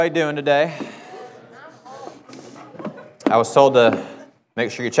How you doing today? I was told to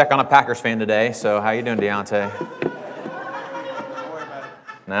make sure you check on a Packers fan today, so how you doing, Deontay?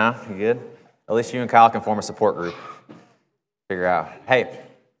 No? You good? At least you and Kyle can form a support group. Figure out. Hey,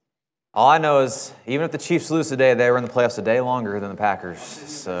 all I know is even if the Chiefs lose today, they were in the playoffs a day longer than the Packers.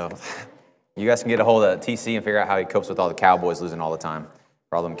 So you guys can get a hold of TC and figure out how he copes with all the Cowboys losing all the time.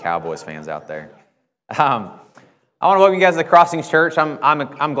 For all them Cowboys fans out there. I want to welcome you guys to the Crossings Church.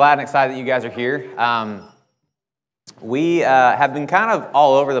 I'm glad and excited that you guys are here. We have been kind of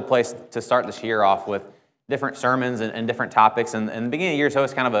all over the place to start this year off with different sermons and different topics. And the beginning of the year, so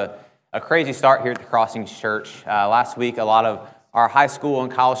it's kind of a crazy start here at the Crossings Church. Last week, a lot of our high school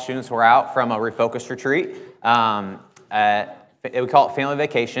and college students were out from a refocused retreat. We call it family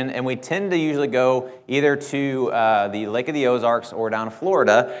vacation, and we tend to usually go either to the Lake of the Ozarks or down to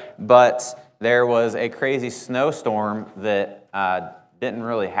Florida, but there was a crazy snowstorm that didn't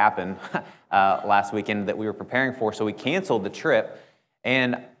really happen last weekend that we were preparing for, so we canceled the trip.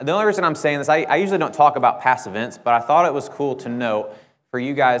 And the only reason I'm saying this, I usually don't talk about past events, but I thought it was cool to note for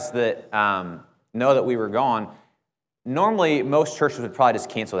you guys that know that we were gone. Normally, most churches would probably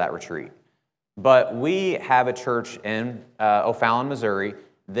just cancel that retreat. But we have a church in O'Fallon, Missouri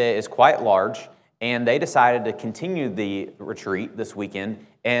that is quite large, and they decided to continue the retreat this weekend.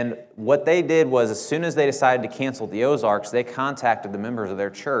 And what they did was, as soon as they decided to cancel the Ozarks, they contacted the members of their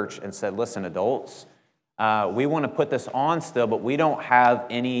church and said, listen, adults, we want to put this on still, but we don't have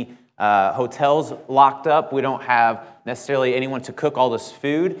any hotels locked up. We don't have necessarily anyone to cook all this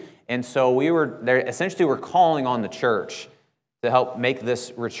food. And so essentially we're calling on the church to help make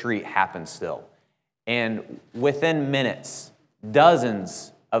this retreat happen still. And within minutes,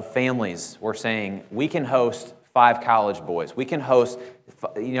 dozens of families were saying, we can host 5 college boys. We can host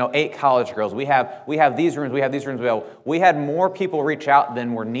 8 college girls. We have these rooms. We have these rooms. We had more people reach out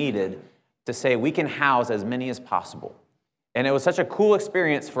than were needed to say we can house as many as possible. And it was such a cool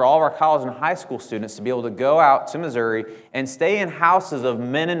experience for all of our college and high school students to be able to go out to Missouri and stay in houses of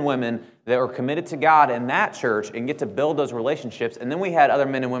men and women that were committed to God in that church and get to build those relationships. And then we had other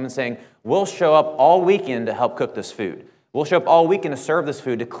men and women saying, we'll show up all weekend to help cook this food. We'll show up all weekend to serve this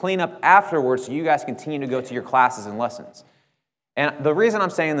food, to clean up afterwards so you guys continue to go to your classes and lessons. And the reason I'm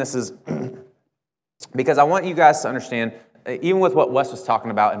saying this is because I want you guys to understand, even with what Wes was talking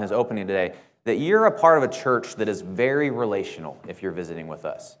about in his opening today, that you're a part of a church that is very relational if you're visiting with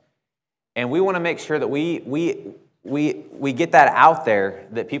us. And we want to make sure that we get that out there,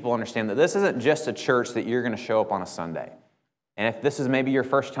 that people understand that this isn't just a church that you're going to show up on a Sunday. And if this is maybe your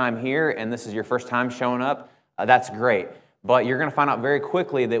first time here and this is your first time showing up, that's great. But you're going to find out very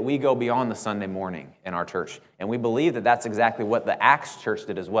quickly that we go beyond the Sunday morning in our church. And we believe that that's exactly what the Acts church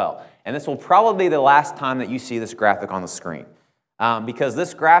did as well. And this will probably be the last time that you see this graphic on the screen. Because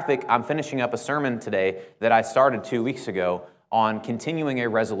this graphic, I'm finishing up a sermon today that I started 2 weeks ago on continuing a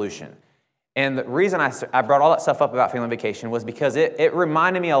resolution. And the reason I brought all that stuff up about family vacation was because it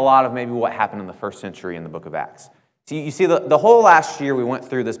reminded me a lot of maybe what happened in the first century in the book of Acts. So you see, the whole last year we went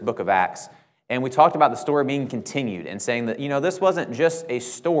through this book of Acts, and we talked about the story being continued and saying that, this wasn't just a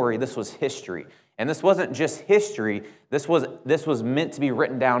story, this was history. And this wasn't just history, this was meant to be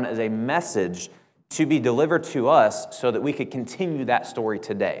written down as a message to be delivered to us so that we could continue that story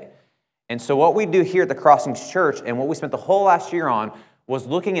today. And so what we do here at the Crossings Church, and what we spent the whole last year on, was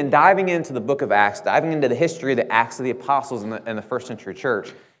looking and diving into the book of Acts, diving into the history of the Acts of the Apostles in the first century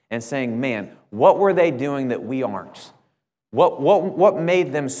church, and saying, man, what were they doing that we aren't? What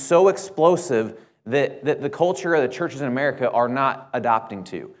made them so explosive that the culture of the churches in America are not adopting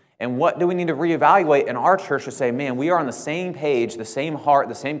to? And what do we need to reevaluate in our church to say, man, we are on the same page, the same heart,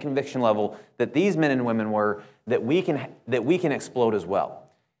 the same conviction level that these men and women were, that we can explode as well.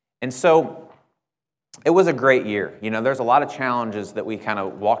 And so it was a great year. There's a lot of challenges that we kind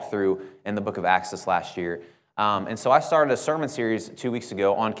of walked through in the book of Acts this last year. And so I started a sermon series 2 weeks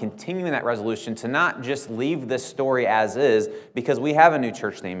ago on continuing that resolution to not just leave this story as is, because we have a new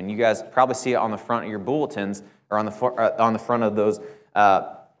church name, and you guys probably see it on the front of your bulletins or on the front of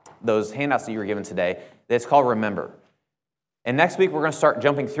those handouts that you were given today. It's called Remember. And next week we're going to start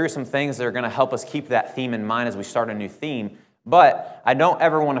jumping through some things that are going to help us keep that theme in mind as we start a new theme. But I don't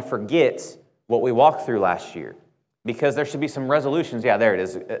ever want to forget what we walked through last year, because there should be some resolutions. Yeah, there it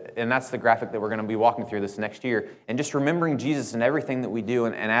is. And that's the graphic that we're going to be walking through this next year. And just remembering Jesus in everything that we do.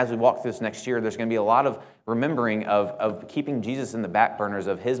 And as we walk through this next year, there's going to be a lot of remembering of keeping Jesus in the back burners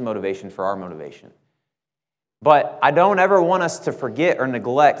of his motivation for our motivation. But I don't ever want us to forget or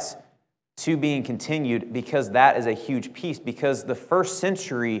neglect to being continued, because that is a huge piece. Because the first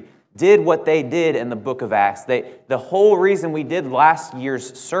century did what they did in the book of Acts. The whole reason we did last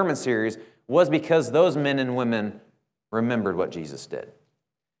year's sermon series was because those men and women remembered what Jesus did.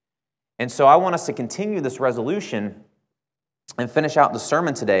 And so I want us to continue this resolution and finish out the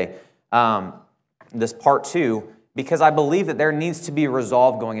sermon today, this part 2, because I believe that there needs to be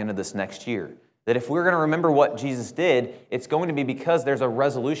resolve going into this next year. That if we're going to remember what Jesus did, it's going to be because there's a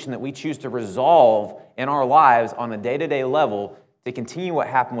resolution that we choose to resolve in our lives on a day-to-day level to continue what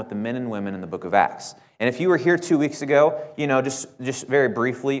happened with the men and women in the book of Acts. And if you were here 2 weeks ago, just very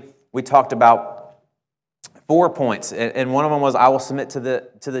briefly, we talked about 4 points. And one of them was, I will submit to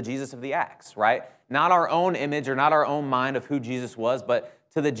the Jesus of the Acts, right? Not our own image or not our own mind of who Jesus was, but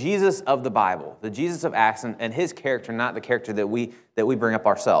to the Jesus of the Bible, the Jesus of Acts and his character, not the character that we bring up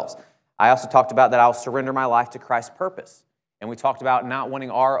ourselves. I also talked about that I'll surrender my life to Christ's purpose. And we talked about not wanting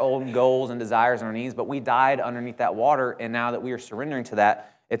our own goals and desires and our needs, but we died underneath that water, and now that we are surrendering to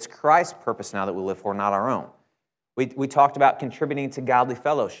that, it's Christ's purpose now that we live for, not our own. We talked about contributing to godly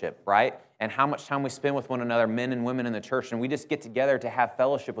fellowship, right? And how much time we spend with one another, men and women in the church, and we just get together to have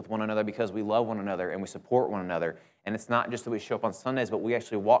fellowship with one another because we love one another and we support one another. And it's not just that we show up on Sundays, but we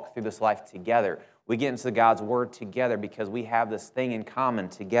actually walk through this life together. We get into God's Word together because we have this thing in common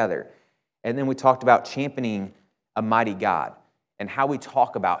together. And then we talked about championing a mighty God and how we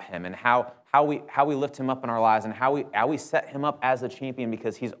talk about Him and how we lift Him up in our lives and how we set Him up as a champion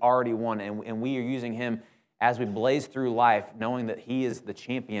because He's already won, and we are using Him as we blaze through life knowing that He is the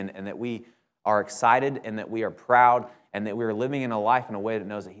champion and that we are excited and that we are proud and that we are living in a life in a way that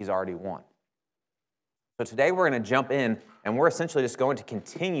knows that He's already won. So today we're going to jump in and we're essentially just going to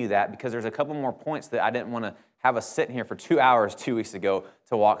continue that because there's a couple more points that I didn't want to have us sit here for 2 hours 2 weeks ago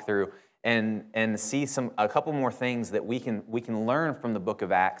to walk through and see a couple more things that we can learn from the book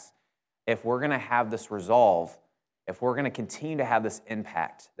of Acts if we're going to have this resolve, if we're going to continue to have this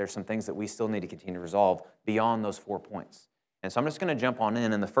impact. There's some things that we still need to continue to resolve beyond those 4 points. And so I'm just going to jump on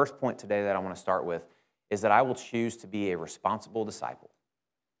in, and the first point today that I want to start with is that I will choose to be a responsible disciple.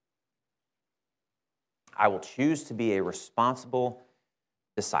 I will choose to be a responsible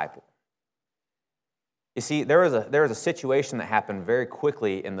disciple. You see, there was a situation that happened very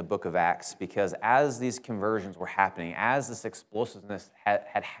quickly in the book of Acts because as these conversions were happening, as this explosiveness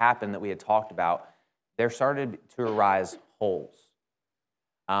had happened that we had talked about, there started to arise holes.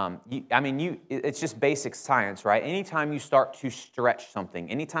 It's just basic science, right? Anytime you start to stretch something,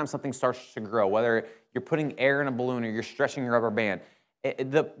 anytime something starts to grow, whether you're putting air in a balloon or you're stretching a rubber band,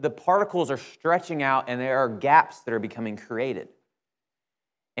 the particles are stretching out and there are gaps that are becoming created.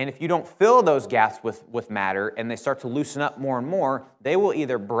 And if you don't fill those gaps with matter and they start to loosen up more and more, they will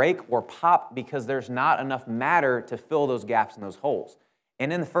either break or pop because there's not enough matter to fill those gaps and those holes.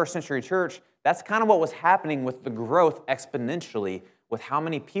 And in the first century church, that's kind of what was happening with the growth exponentially with how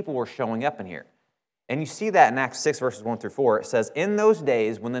many people were showing up in here. And you see that in Acts 6, verses 1 through 4. It says, in those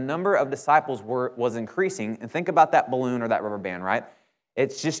days when the number of disciples was increasing, and think about that balloon or that rubber band, right?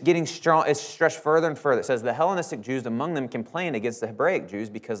 It's just getting strong. It's stretched further and further. It says, the Hellenistic Jews among them complained against the Hebraic Jews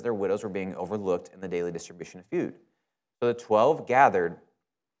because their widows were being overlooked in the daily distribution of food. So the 12 gathered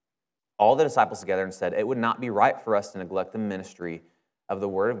all the disciples together and said, it would not be right for us to neglect the ministry of the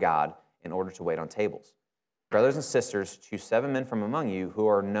Word of God in order to wait on tables. Brothers and sisters, choose 7 men from among you who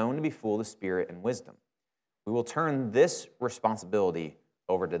are known to be full of the Spirit and wisdom. We will turn this responsibility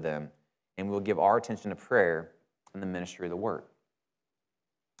over to them, and we will give our attention to prayer and the ministry of the Word.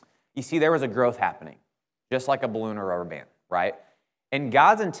 You see, there was a growth happening, just like a balloon or rubber band, right? And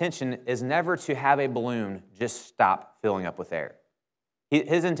God's intention is never to have a balloon just stop filling up with air.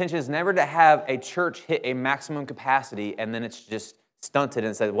 His intention is never to have a church hit a maximum capacity and then it's just stunted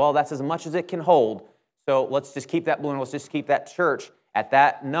and said, well, that's as much as it can hold, so let's just keep that balloon, let's just keep that church at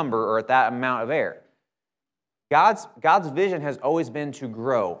that number or at that amount of air. God's vision has always been to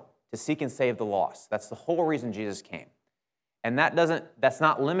grow, to seek and save the lost. That's the whole reason Jesus came. And that's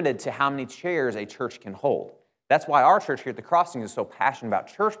not limited to how many chairs a church can hold. That's why our church here at the Crossing is so passionate about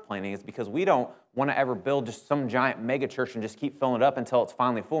church planting, is because we don't want to ever build just some giant mega church and just keep filling it up until it's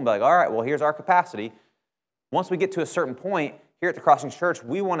finally full and be like, all right, well, here's our capacity. Once we get to a certain point here at the Crossing Church,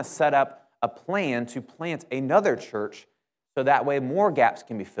 we want to set up a plan to plant another church so that way more gaps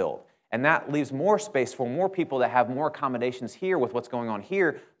can be filled. And that leaves more space for more people that have more accommodations here with what's going on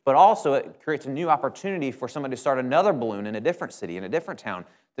here, but also it creates a new opportunity for somebody to start another balloon in a different city, in a different town,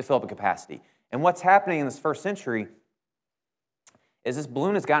 to fill up a capacity. And what's happening in this first century is this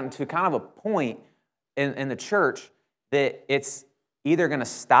balloon has gotten to kind of a point in the church that it's either going to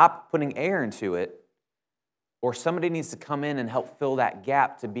stop putting air into it or somebody needs to come in and help fill that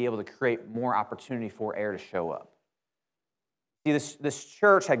gap to be able to create more opportunity for air to show up. See, this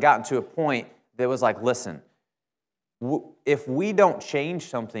church had gotten to a point that was like, listen, if we don't change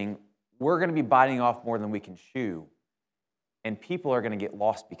something, we're going to be biting off more than we can chew, and people are going to get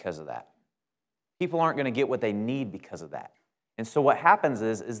lost because of that. People aren't going to get what they need because of that. And so what happens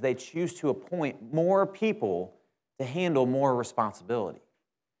is they choose to appoint more people to handle more responsibility.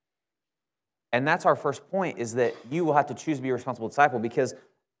 And that's our first point, is that you will have to choose to be a responsible disciple, because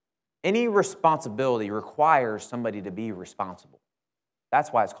any responsibility requires somebody to be responsible.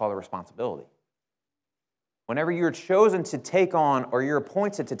 That's why it's called a responsibility. Whenever you're chosen to take on, or you're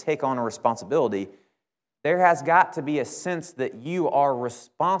appointed to take on a responsibility, there has got to be a sense that you are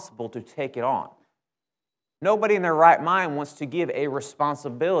responsible to take it on. Nobody in their right mind wants to give a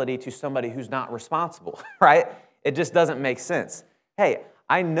responsibility to somebody who's not responsible, right? It just doesn't make sense. Hey,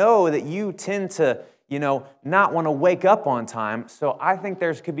 I know that you tend to, not want to wake up on time, so I think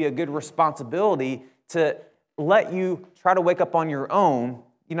there could be a good responsibility to let you try to wake up on your own,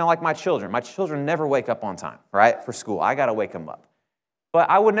 like my children. My children never wake up on time, right, for school. I got to wake them up. But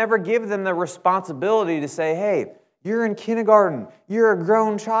I would never give them the responsibility to say, hey, you're in kindergarten, you're a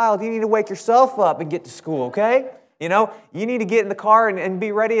grown child, you need to wake yourself up and get to school, okay? You need to get in the car and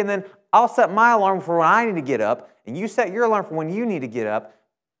be ready, and then I'll set my alarm for when I need to get up, and you set your alarm for when you need to get up,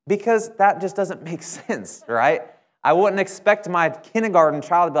 because that just doesn't make sense, right? I wouldn't expect my kindergarten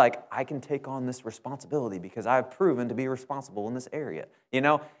child to be like, I can take on this responsibility because I've proven to be responsible in this area.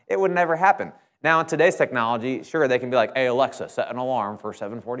 It would never happen. Now, in today's technology, sure, they can be like, hey, Alexa, set an alarm for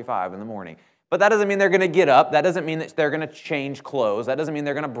 7:45 in the morning. But that doesn't mean they're going to get up. That doesn't mean that they're going to change clothes. That doesn't mean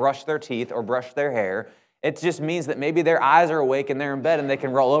they're going to brush their teeth or brush their hair. It just means that maybe their eyes are awake and they're in bed and they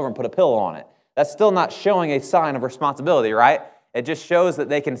can roll over and put a pillow on it. That's still not showing a sign of responsibility, right? It just shows that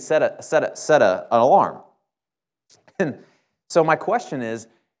they can set an alarm. And so my question is,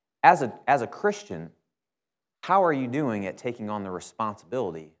 as a Christian, how are you doing at taking on the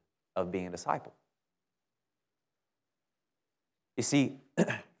responsibility of being a disciple? You see,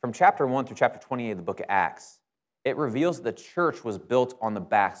 from chapter 1 through chapter 28 of the book of Acts, it reveals the church was built on the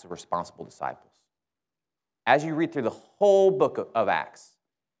backs of responsible disciples. As you read through the whole book of Acts,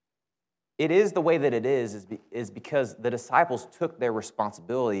 it is the way that it is because the disciples took their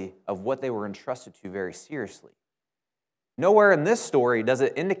responsibility of what they were entrusted to very seriously. Nowhere in this story does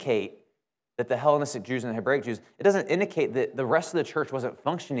it indicate that the Hellenistic Jews and the Hebraic Jews, it doesn't indicate that the rest of the church wasn't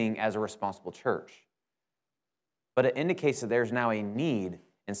functioning as a responsible church. But it indicates that there's now a need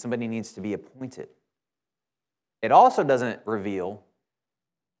and somebody needs to be appointed. It also doesn't reveal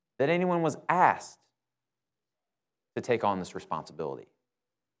that anyone was asked to take on this responsibility.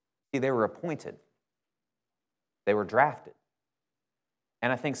 See, they were appointed. They were drafted.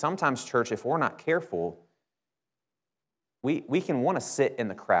 And I think sometimes, church, if we're not careful, we can want to sit in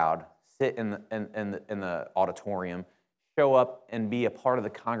the crowd, sit in the auditorium, show up and be a part of the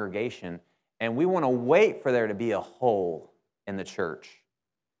congregation, and we want to wait for there to be a hole in the church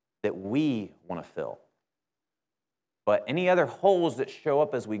that we want to fill. But any other holes that show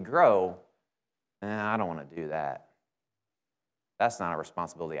up as we grow, I don't want to do that. That's not a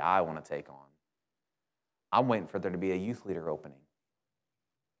responsibility I want to take on. I'm waiting for there to be a youth leader opening.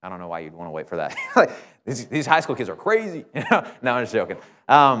 I don't know why you'd want to wait for that. These high school kids are crazy. No, I'm just joking.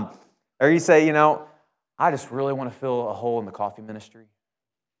 Or you say, I just really want to fill a hole in the coffee ministry.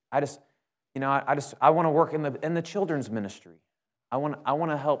 I want to work in the children's ministry. I want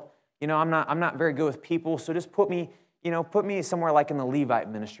to help. I'm not very good with people, so just put me somewhere like in the Levite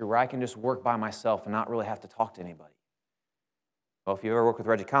ministry where I can just work by myself and not really have to talk to anybody. Well, if you ever work with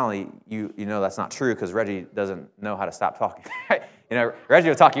Reggie Connolly, you know that's not true because Reggie doesn't know how to stop talking. Right? Reggie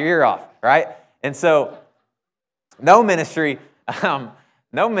will talk your ear off, right? And so, no ministry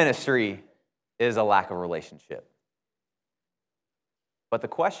is a lack of relationship. But the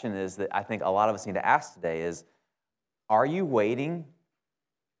question is that I think a lot of us need to ask today is, are you waiting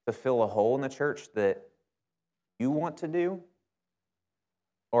to fill a hole in the church that you want to do?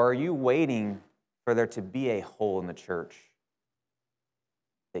 Or are you waiting for there to be a hole in the church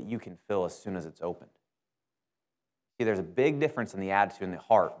that you can fill as soon as it's opened? See, there's a big difference in the attitude and the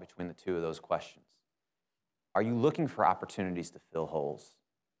heart between the two of those questions. Are you looking for opportunities to fill holes?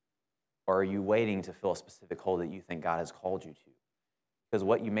 Or are you waiting to fill a specific hole that you think God has called you to? Because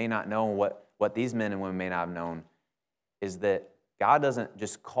what you may not know, what these men and women may not have known, is that God doesn't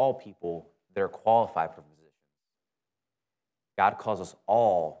just call people that are qualified for positions. God calls us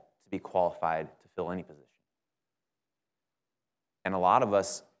all to be qualified to fill any position. And a lot of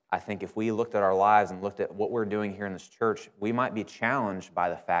us, I think if we looked at our lives and looked at what we're doing here in this church, we might be challenged by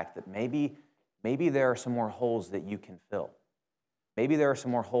the fact that maybe there are some more holes that you can fill. Maybe there are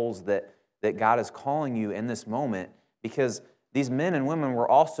some more holes that God is calling you in this moment, because these men and women were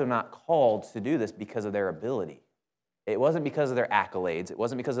also not called to do this because of their ability. It wasn't because of their accolades. It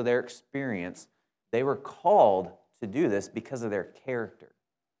wasn't because of their experience. They were called to do this because of their character,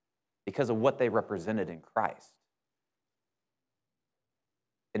 because of what they represented in Christ.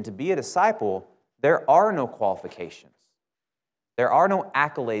 And to be a disciple, there are no qualifications. There are no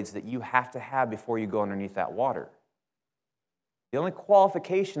accolades that you have to have before you go underneath that water. The only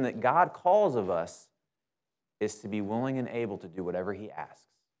qualification that God calls of us is to be willing and able to do whatever He asks.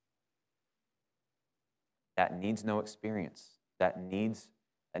 That needs no experience. That needs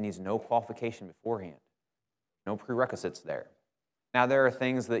no qualification beforehand. No prerequisites there. Now, there are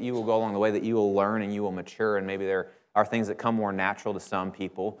things that you will go along the way that you will learn and you will mature, and maybe there are things that come more natural to some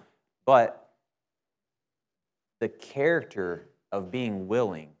people, but the character of being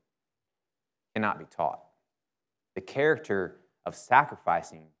willing cannot be taught. The character of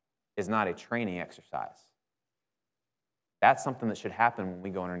sacrificing is not a training exercise. That's something that should happen when we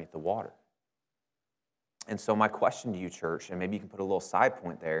go underneath the water. And so my question to you, church, and maybe you can put a little side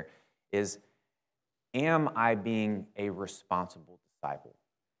point there, is, am I being a responsible disciple?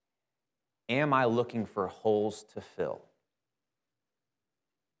 Am I looking for holes to fill?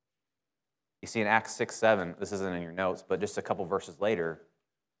 You see in Acts 6-7, this isn't in your notes, but just a couple verses later,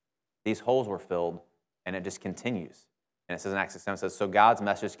 these holes were filled, and it just continues. And it says in Acts 6-7, it says, so God's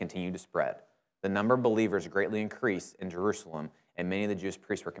message continued to spread. The number of believers greatly increased in Jerusalem, and many of the Jewish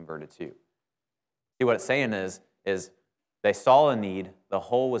priests were converted too. See, what it's saying is they saw a need, the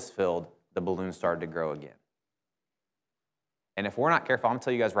hole was filled, the balloon started to grow again. And if we're not careful, I'm going to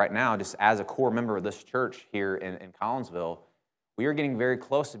tell you guys right now, just as a core member of this church here in Collinsville, we are getting very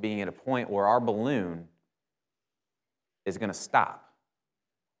close to being at a point where our balloon is going to stop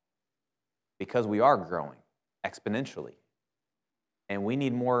because we are growing exponentially. And we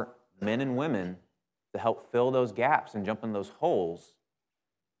need more men and women to help fill those gaps and jump in those holes,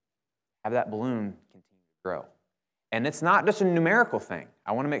 have that balloon continue to grow. And it's not just a numerical thing.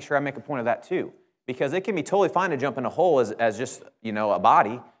 I want to make sure I make a point of that too, because it can be totally fine to jump in a hole as just, a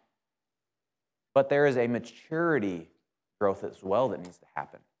body, but there is a maturity growth as well that needs to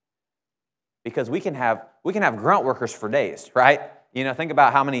happen. Because we can have grunt workers for days, right? Think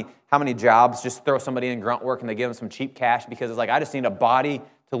about how many jobs just throw somebody in grunt work and they give them some cheap cash because it's like, I just need a body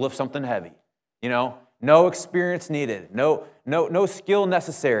to lift something heavy. No experience needed, no skill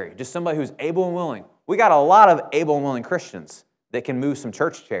necessary, just somebody who's able and willing. We got a lot of able and willing Christians that can move some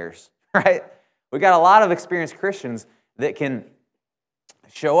church chairs, right? We got a lot of experienced Christians that can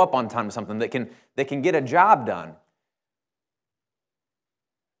show up on time to something, that can get a job done.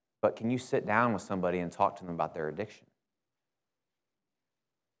 But can you sit down with somebody and talk to them about their addiction?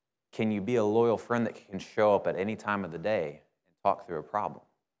 Can you be a loyal friend that can show up at any time of the day and talk through a problem?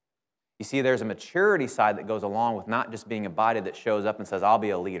 You see, there's a maturity side that goes along with not just being a body that shows up and says, I'll be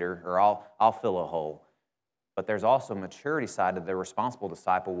a leader or I'll fill a hole. But there's also a maturity side that the responsible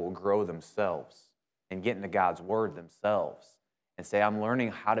disciple will grow themselves and get into God's word themselves and say, I'm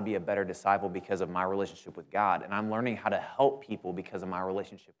learning how to be a better disciple because of my relationship with God, and I'm learning how to help people because of my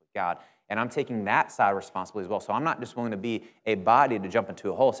relationship with God. And I'm taking that side of responsibility as well. So I'm not just willing to be a body to jump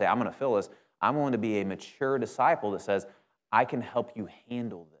into a hole and say, I'm going to fill this. I'm willing to be a mature disciple that says, I can help you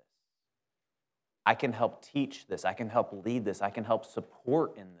handle this. I can help teach this. I can help lead this. I can help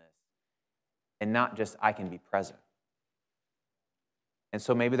support in this. And not just I can be present. And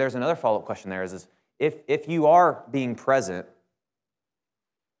so maybe there's another follow-up question there is if you are being present,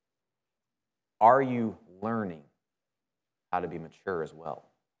 are you learning how to be mature as well?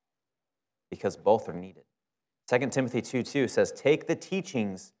 Because both are needed. 2 Timothy 2:2 says, take the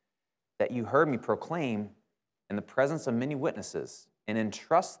teachings that you heard me proclaim in the presence of many witnesses and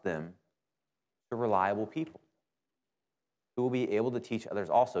entrust them to reliable people who will be able to teach others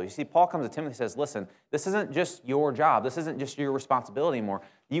also. You see, Paul comes to Timothy and says, listen, this isn't just your job. This isn't just your responsibility anymore.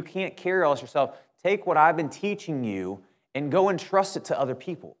 You can't carry all this yourself. Take what I've been teaching you and go and trust it to other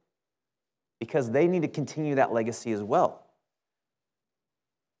people because they need to continue that legacy as well.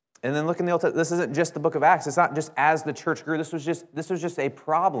 And then look in the Old Testament. This isn't just the book of Acts. It's not just as the church grew. This was just a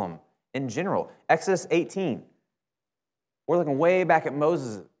problem in general. Exodus 18. We're looking way back at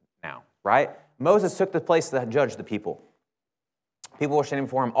Moses now, right? Moses took the place to judge the people. People were standing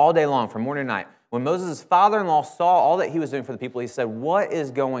before him all day long, from morning to night. When Moses' father-in-law saw all that he was doing for the people, he said, what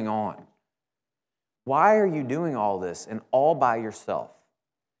is going on? Why are you doing all this and all by yourself,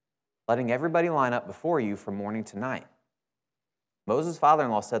 letting everybody line up before you from morning to night? Moses'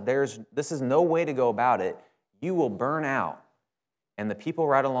 father-in-law said, this is no way to go about it. You will burn out, and the people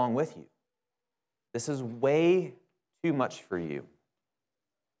right along with you. This is way too much for you.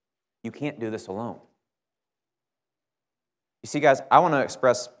 You can't do this alone. You see, guys, I want to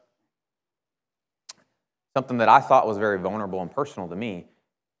express something that I thought was very vulnerable and personal to me.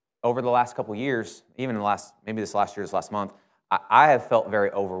 Over the last couple years, even maybe this last year, this last month, I have felt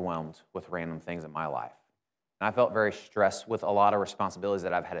very overwhelmed with random things in my life. And I felt very stressed with a lot of responsibilities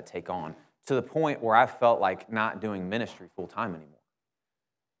that I've had to take on, to the point where I felt like not doing ministry full time anymore.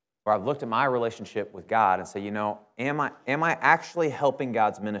 Where I've looked at my relationship with God and say, am I actually helping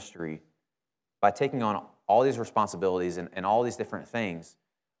God's ministry by taking on all these responsibilities and all these different things?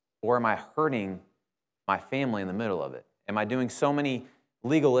 Or am I hurting my family in the middle of it? Am I doing so many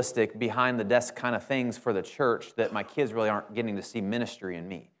legalistic, behind-the-desk kind of things for the church that my kids really aren't getting to see ministry in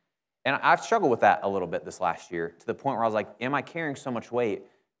me? And I've struggled with that a little bit this last year, to the point where I was like, am I carrying so much weight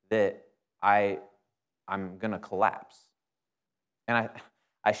that I'm going to collapse? And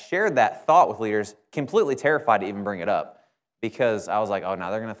I shared that thought with leaders, completely terrified to even bring it up, because I was like, oh, now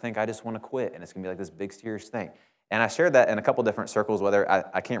they're going to think I just want to quit, and it's going to be like this big, serious thing. And I shared that in a couple different circles, whether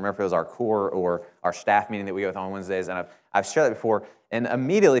I can't remember if it was our core or our staff meeting that we go with on Wednesdays, and I've shared that before, and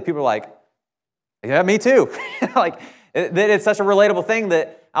immediately people are like, yeah, me too. It's such a relatable thing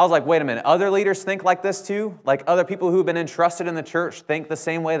that I was like, wait a minute, other leaders think like this too? Like other people who've been entrusted in the church think the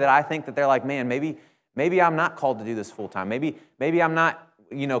same way that I think, that they're like, man, maybe I'm not called to do this full time. Maybe I'm not,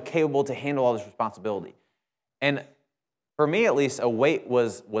 capable to handle all this responsibility. And for me, at least, a weight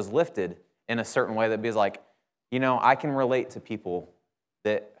was lifted in a certain way that be like, I can relate to people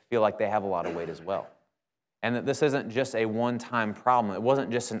that feel like they have a lot of weight as well. And that this isn't just a one-time problem. It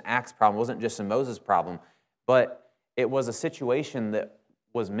wasn't just an Acts problem. It wasn't just a Moses problem. But it was a situation that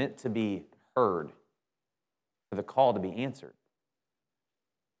was meant to be heard, for the call to be answered.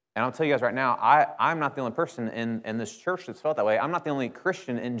 And I'll tell you guys right now, I'm not the only person in this church that's felt that way. I'm not the only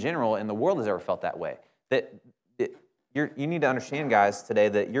Christian in general in the world that's ever felt that way. You need to understand, guys, today,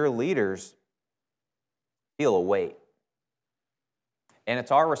 that your leaders feel a weight. And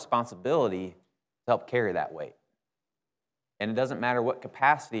it's our responsibility to help carry that weight. And it doesn't matter what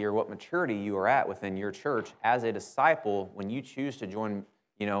capacity or what maturity you are at within your church. As a disciple, when you choose to join,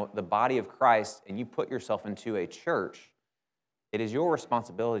 the body of Christ and you put yourself into a church, it is your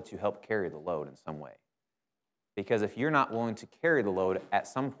responsibility to help carry the load in some way. Because if you're not willing to carry the load, at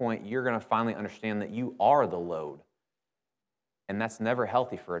some point you're going to finally understand that you are the load. And that's never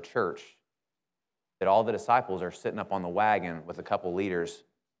healthy for a church, that all the disciples are sitting up on the wagon with a couple leaders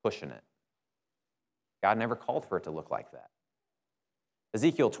pushing it. God never called for it to look like that.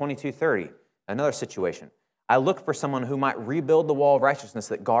 Ezekiel 22:30, another situation. I look for someone who might rebuild the wall of righteousness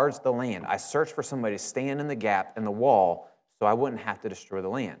that guards the land. I search for somebody to stand in the gap in the wall so I wouldn't have to destroy the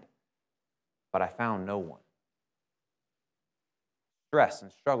land. But I found no one. Stress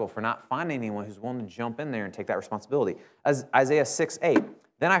and struggle for not finding anyone who's willing to jump in there and take that responsibility. As Isaiah 6:8,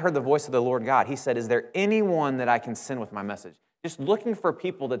 then I heard the voice of the Lord God. He said, is there anyone that I can send with my message? Just looking for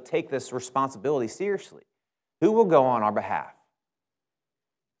people to take this responsibility seriously. Who will go on our behalf?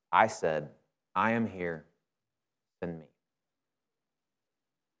 I said, I am here, send me.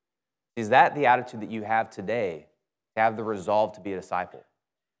 Is that the attitude that you have today, to have the resolve to be a disciple?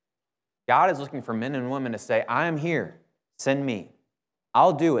 God is looking for men and women to say, I am here, send me.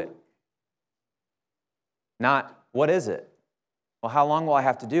 I'll do it. Not, what is it? Well, how long will I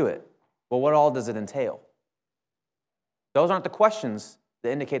have to do it? Well, what all does it entail? Those aren't the questions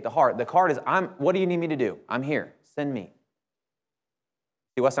that indicate the heart. The heart is, what do you need me to do? I'm here. Send me.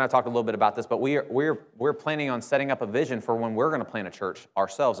 See, Wes and I talked a little bit about this, but we're planning on setting up a vision for when we're going to plant a church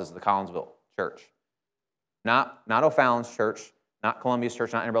ourselves as the Collinsville Church. Not O'Fallon's church, not Columbia's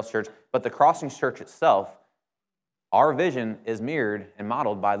church, not Annabelle's church, but the Crossings Church itself. Our vision is mirrored and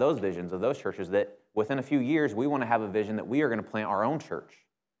modeled by those visions of those churches, that within a few years, we want to have a vision that we are going to plant our own church.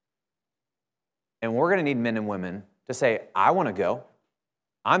 And we're going to need men and women to say, I want to go.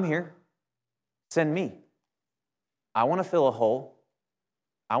 I'm here. Send me. I want to fill a hole.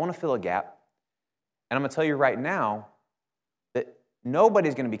 I want to fill a gap. And I'm going to tell you right now that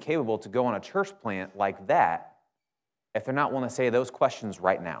nobody's going to be capable to go on a church plant like that if they're not willing to say those questions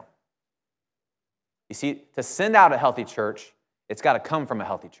right now. You see, to send out a healthy church, it's got to come from a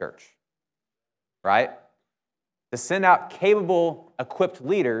healthy church, right? To send out capable, equipped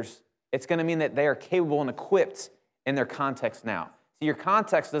leaders, it's going to mean that they are capable and equipped in their context now. See, your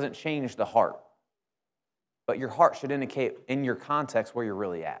context doesn't change the heart, but your heart should indicate in your context where you're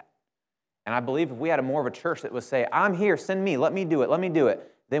really at. And I believe if we had a more of a church that would say, I'm here, send me, let me do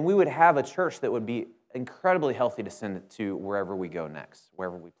it, then we would have a church that would be incredibly healthy to send it to wherever we go next,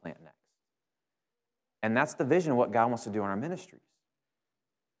 wherever we plant next. And that's the vision of what God wants to do in our ministries.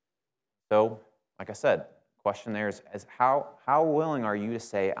 So, like I said, the question there is how willing are you to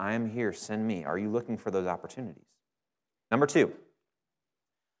say, I am here, send me? Are you looking for those opportunities? Number 2,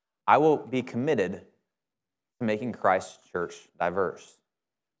 I will be committed to making Christ's church diverse.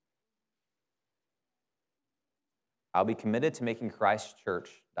 I'll be committed to making Christ's church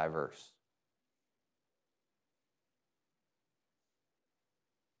diverse.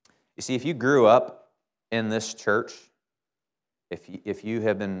 You see, if you grew up in this church, if you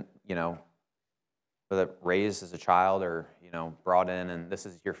have been, whether raised as a child or, brought in, and this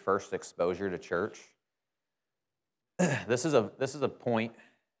is your first exposure to church, this is a point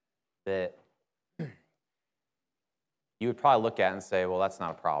that you would probably look at and say, well, that's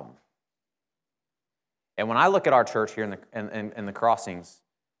not a problem. And when I look at our church here in the Crossings,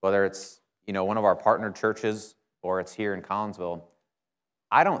 whether it's one of our partnered churches or it's here in Collinsville,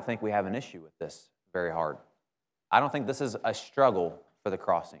 I don't think we have an issue with this very hard. I don't think this is a struggle for the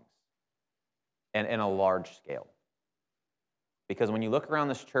Crossings and in a large scale. Because when you look around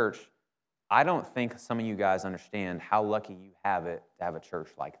this church, I don't think some of you guys understand how lucky you have it to have a church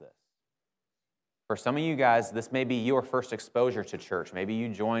like this. For some of you guys, this may be your first exposure to church. Maybe you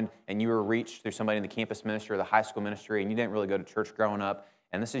joined and you were reached through somebody in the campus ministry or the high school ministry, and you didn't really go to church growing up,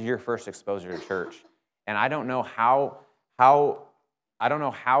 and this is your first exposure to church. And I don't know how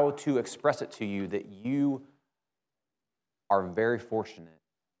to express it to you that you are very fortunate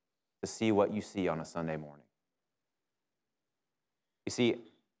to see what you see on a Sunday morning. You see,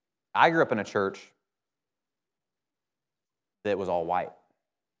 I grew up in a church that was all white.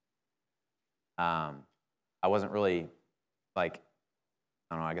 I wasn't really I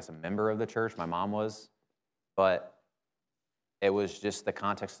guess a member of the church. My mom was, but it was just the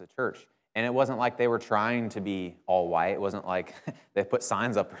context of the church. And it wasn't like they were trying to be all white. It wasn't like they put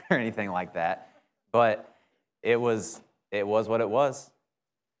signs up or anything like that. But it was what it was.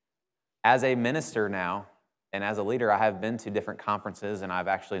 As a minister now, and as a leader, I have been to different conferences, and I've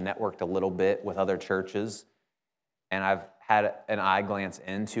actually networked a little bit with other churches, and I've had an eye glance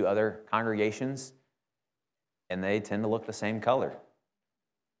into other congregations, and they tend to look the same color.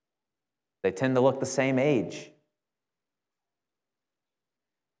 They tend to look the same age.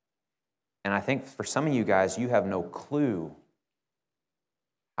 And I think for some of you guys, you have no clue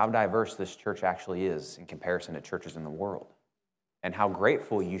how diverse this church actually is in comparison to churches in the world, and how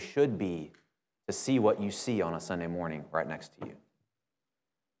grateful you should be to see what you see on a Sunday morning right next to you.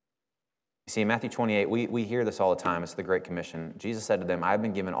 You see, in Matthew 28, we hear this all the time. It's the Great Commission. Jesus said to them, I have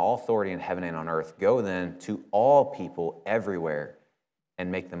been given all authority in heaven and on earth. Go then to all people everywhere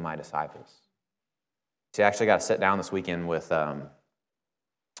and make them my disciples. See, I actually got to sit down this weekend with,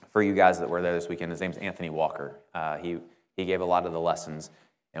 for you guys that were there this weekend, his name's Anthony Walker. He gave a lot of the lessons,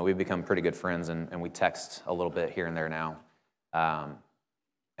 and we've become pretty good friends, and we text a little bit here and there now.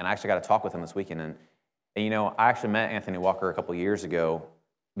 And I actually got to talk with him this weekend. And I actually met Anthony Walker a couple years ago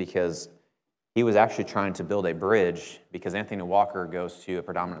because he was actually trying to build a bridge, because Anthony Walker goes to a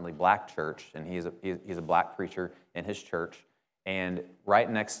predominantly black church, and he's a black preacher in his church. And right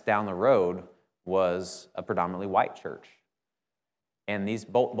next down the road was a predominantly white church. And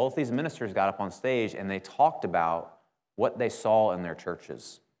both these ministers got up on stage, and they talked about what they saw in their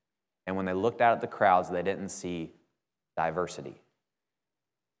churches. And when they looked out at the crowds, they didn't see diversity.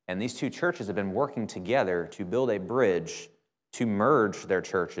 And these two churches have been working together to build a bridge to merge their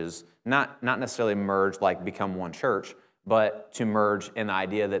churches, not necessarily merge like become one church, but to merge in the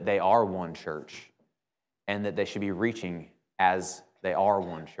idea that they are one church and that they should be reaching as they are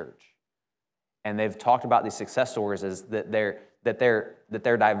one church. And they've talked about these success stories as that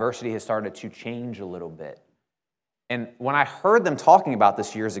their diversity has started to change a little bit. And when I heard them talking about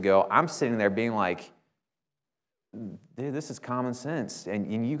this years ago, I'm sitting there being like, dude, this is common sense.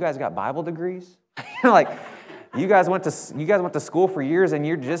 And you guys got Bible degrees? You guys went to school for years and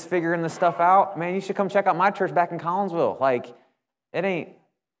you're just figuring this stuff out? Man, you should come check out my church back in Collinsville.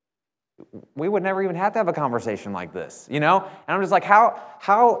 We would never even have to have a conversation like this, And I'm just like,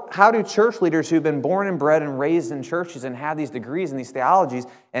 how do church leaders who've been born and bred and raised in churches and have these degrees and these theologies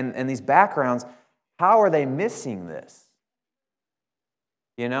and these backgrounds, how are they missing this?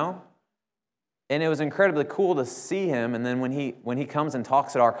 And it was incredibly cool to see him. And then when he comes and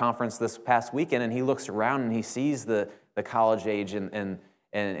talks at our conference this past weekend, and he looks around and he sees the college age and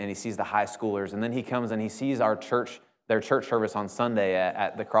he sees the high schoolers, and then he comes and he sees their church service on Sunday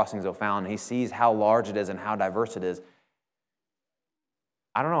at the Crossings O'Fallon, and he sees how large it is and how diverse it is.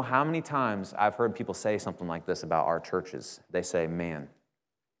 I don't know how many times I've heard people say something like this about our churches. They say, man,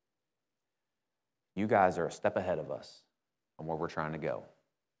 you guys are a step ahead of us on where we're trying to go.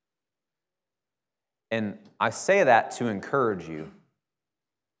 And I say that to encourage you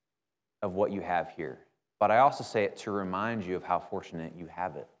of what you have here. But I also say it to remind you of how fortunate you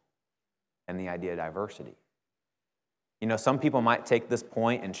have it and the idea of diversity. Some people might take this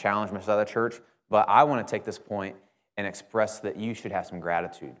point and challenge us other church, but I want to take this point and express that you should have some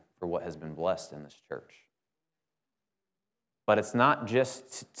gratitude for what has been blessed in this church. But it's not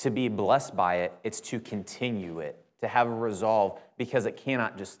just to be blessed by it, it's to continue it, to have a resolve, because it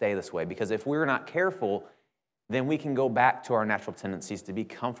cannot just stay this way. Because if we're not careful, then we can go back to our natural tendencies to be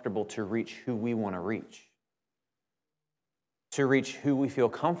comfortable to reach who we want to reach, to reach who we feel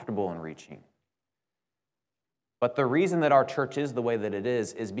comfortable in reaching. But the reason that our church is the way that it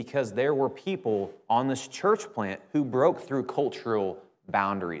is because there were people on this church plant who broke through cultural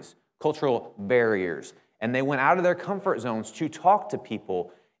boundaries, cultural barriers, and they went out of their comfort zones to talk to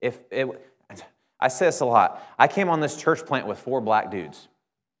people. I say this a lot. I came on this church plant with 4 black dudes.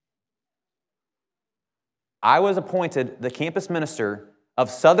 I was appointed the campus minister of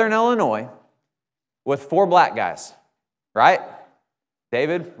Southern Illinois with 4 black guys, right?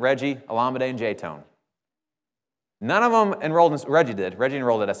 David, Reggie, Alameda, and J-Tone. None of them enrolled in, Reggie did. Reggie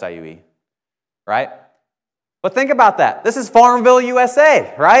enrolled at SIUE, right? But think about that. This is Farmville,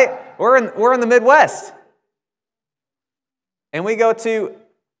 USA, right? We're in the Midwest. And we go to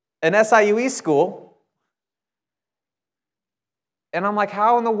an SIUE school, and I'm like,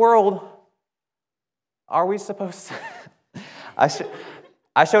 how in the world are we supposed to?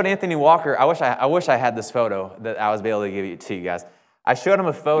 I showed Anthony Walker, I wish I had this photo that I was able to give it to you guys. I showed him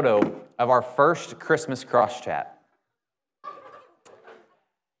a photo of our first Christmas cross chat.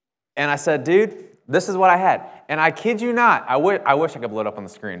 And I said, dude, this is what I had. And I kid you not, I wish I could blow it up on the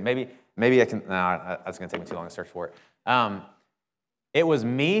screen. Maybe I can, no, it's going to take me too long to search for it. It was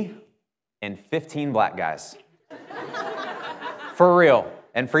me and 15 black guys. For real.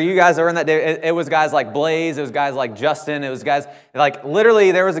 And for you guys that were in that day, it was guys like Blaze, it was guys like Justin, it was guys, like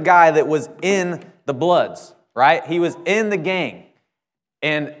literally there was a guy that was in the Bloods, right? He was in the gang.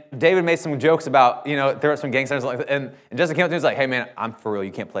 And David made some jokes about, there were some gang signs like that. And Justin came up to me and was like, hey man, I'm for real,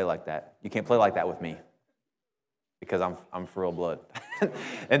 you can't play like that. You can't play like that with me. Because I'm for real blood.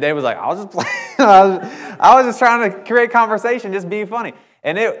 And David was like, I'll just play. I was just trying to create conversation, just be funny.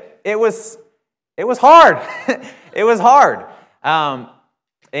 And it was hard. It was hard.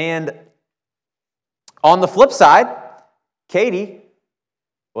 And on the flip side, Katie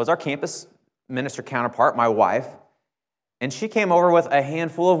was our campus minister counterpart, my wife, and she came over with a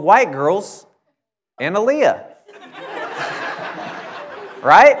handful of white girls and Aaliyah.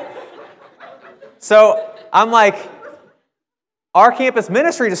 Right? So I'm like, our campus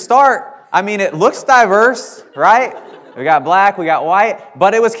ministry to start, it looks diverse, right? We got black, we got white,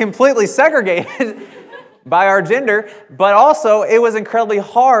 but it was completely segregated by our gender, but also it was incredibly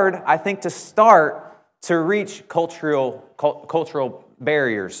hard, I think, to start to reach cultural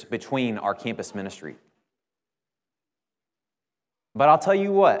barriers between our campus ministry. But I'll tell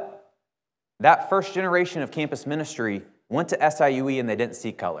you what, that first generation of campus ministry went to SIUE and they didn't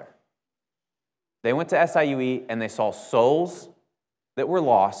see color. They went to SIUE and they saw souls that were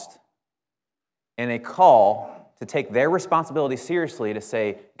lost and a call to take their responsibility seriously to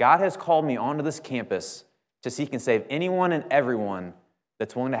say, God has called me onto this campus to seek and save anyone and everyone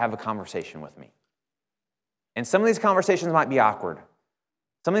that's willing to have a conversation with me. And some of these conversations might be awkward.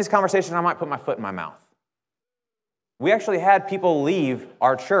 Some of these conversations I might put my foot in my mouth. We actually had people leave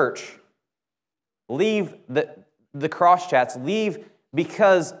our church, leave the cross chats, leave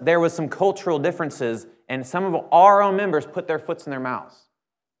because there was some cultural differences and some of our own members put their foots in their mouths.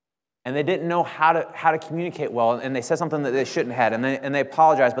 And they didn't know how to communicate well, and they said something that they shouldn't have, and they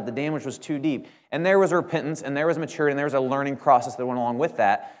apologized, but the damage was too deep. And there was repentance, and there was maturity, and there was a learning process that went along with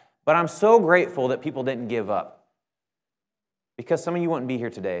that. But I'm so grateful that people didn't give up. Because some of you wouldn't be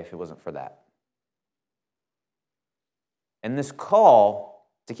here today if it wasn't for that. And this call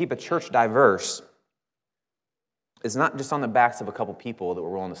to keep a church diverse is not just on the backs of a couple people that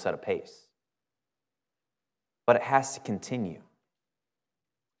were willing to set a pace. But it has to continue.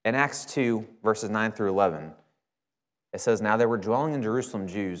 In Acts 2, verses 9 through 11, it says, now there were dwelling in Jerusalem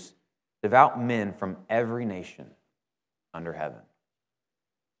Jews, devout men from every nation under heaven.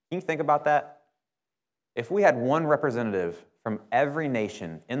 Can you think about that? If we had one representative from every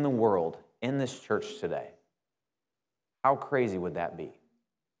nation in the world in this church today, how crazy would that be?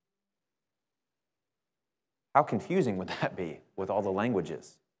 How confusing would that be with all the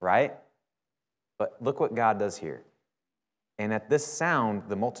languages, right? But look what God does here. And at this sound,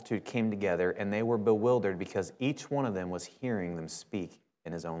 the multitude came together, and they were bewildered because each one of them was hearing them speak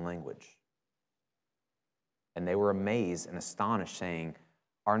in his own language. And they were amazed and astonished, saying,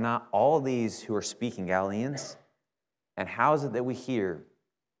 are not all these who are speaking Galileans? And how is it that we hear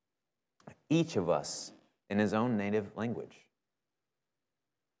each of us in his own native language?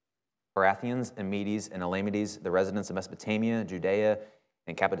 Parthians and Medes and Elamites, the residents of Mesopotamia, Judea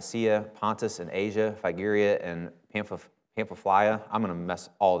and Cappadocia, Pontus and Asia, Phrygia and Pamphylia. I'm going to mess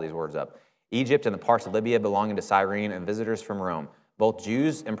all these words up. Egypt and the parts of Libya belonging to Cyrene, and visitors from Rome, both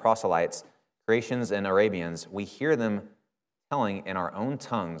Jews and proselytes, Grecians and Arabians. We hear them telling in our own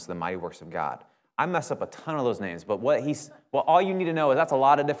tongues the mighty works of God. I mess up a ton of those names, but all you need to know is that's a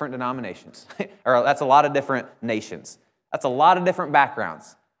lot of different denominations, or that's a lot of different nations. That's a lot of different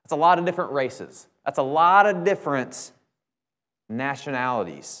backgrounds. That's a lot of different races. That's a lot of different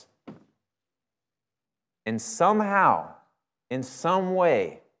nationalities. And somehow, in some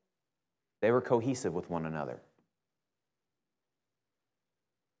way, they were cohesive with one another.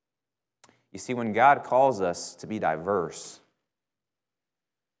 You see, when God calls us to be diverse,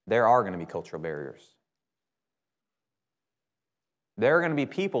 there are going to be cultural barriers. There are going to be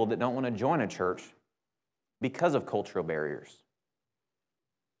people that don't want to join a church because of cultural barriers.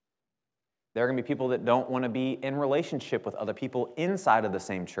 There are going to be people that don't want to be in relationship with other people inside of the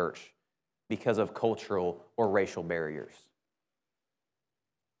same church because of cultural or racial barriers.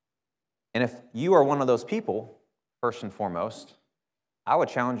 And if you are one of those people, first and foremost, I would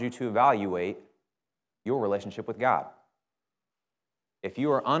challenge you to evaluate your relationship with God. If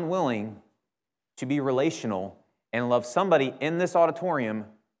you are unwilling to be relational and love somebody in this auditorium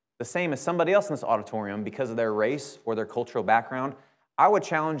the same as somebody else in this auditorium because of their race or their cultural background, I would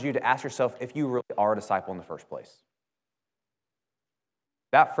challenge you to ask yourself if you really are a disciple in the first place.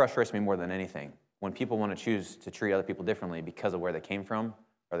 That frustrates me more than anything, when people want to choose to treat other people differently because of where they came from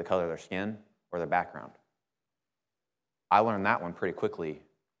or the color of their skin or their background. I learned that one pretty quickly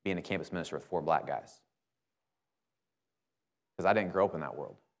being a campus minister with 4 black guys, because I didn't grow up in that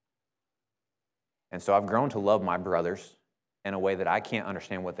world. And so I've grown to love my brothers in a way that I can't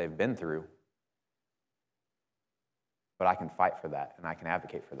understand what they've been through, but I can fight for that and I can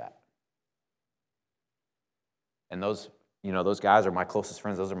advocate for that. And those guys are my closest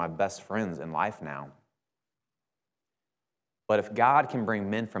friends. Those are my best friends in life now. But if God can bring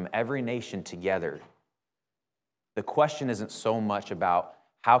men from every nation together, the question isn't so much about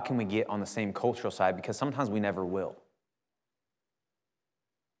how can we get on the same cultural side, because sometimes we never will.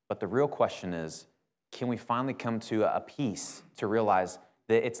 But the real question is, can we finally come to a peace to realize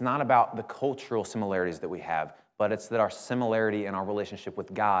that it's not about the cultural similarities that we have, but it's that our similarity in our relationship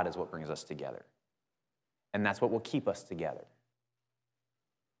with God is what brings us together. And that's what will keep us together.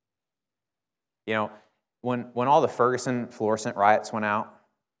 You know, when all the Ferguson fluorescent riots went out,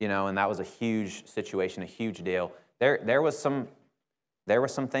 and that was a huge situation, a huge deal, there was some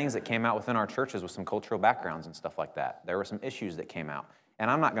things that came out within our churches with some cultural backgrounds and stuff like that. There were some issues that came out.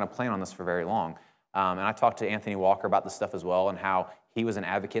 And I'm not going to plan on this for very long. And I talked to Anthony Walker about this stuff as well, and how he was an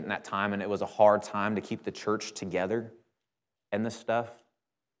advocate in that time, and it was a hard time to keep the church together and this stuff.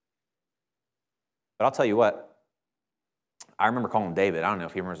 But I'll tell you what, I remember calling David. I don't know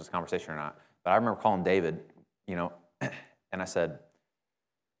if he remembers this conversation or not, but I remember calling David, and I said,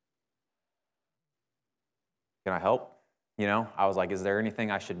 can I help? I was like, is there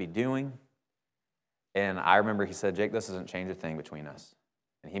anything I should be doing? And I remember he said, Jake, this doesn't change a thing between us.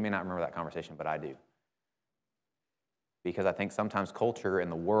 And he may not remember that conversation, but I do. Because I think sometimes culture in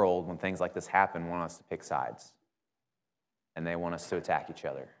the world, when things like this happen, want us to pick sides. And they want us to attack each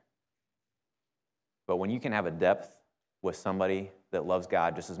other. But when you can have a depth with somebody that loves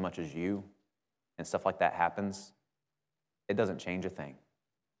God just as much as you, and stuff like that happens, it doesn't change a thing.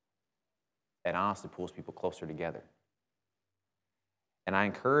 It honestly pulls people closer together. And I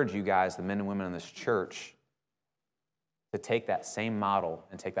encourage you guys, the men and women in this church, to take that same model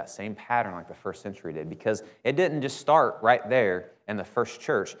and take that same pattern like the first century did, because it didn't just start right there in the first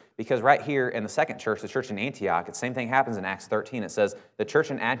church, because right here in the second church, the church in Antioch, the same thing happens in Acts 13. It says, the church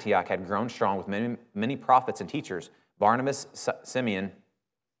in Antioch had grown strong with many prophets and teachers, Barnabas, Simeon,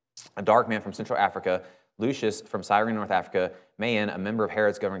 a dark man from Central Africa, Lucius from Cyrene, North Africa, Mayan, a member of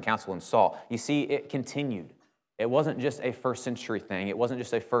Herod's governing council, and Saul. You see, it continued. It wasn't just a first century thing. It wasn't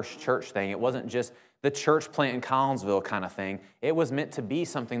just a first church thing. It wasn't just the church plant in Collinsville kind of thing. It was meant to be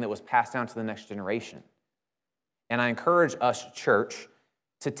something that was passed down to the next generation. And I encourage us, church,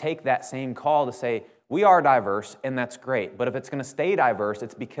 to take that same call to say, we are diverse, and that's great. But if it's going to stay diverse,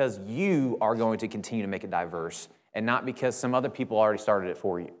 it's because you are going to continue to make it diverse, and not because some other people already started it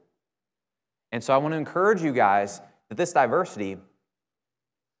for you. And so I want to encourage you guys that this diversity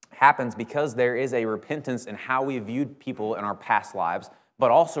happens because there is a repentance in how we viewed people in our past lives,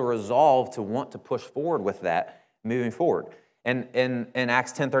 but also resolve to want to push forward with that moving forward. And in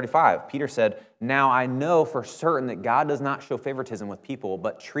Acts 10:35, Peter said, now I know for certain that God does not show favoritism with people,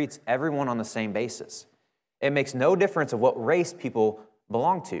 but treats everyone on the same basis. It makes no difference of what race people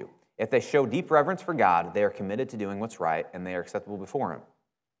belong to. If they show deep reverence for God, they are committed to doing what's right, and they are acceptable before Him.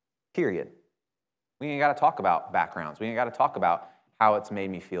 Period. We ain't got to talk about backgrounds. We ain't got to talk about how it's made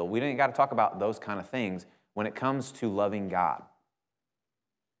me feel. We ain't got to talk about those kind of things when it comes to loving God.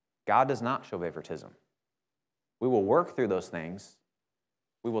 God does not show favoritism. We will work through those things.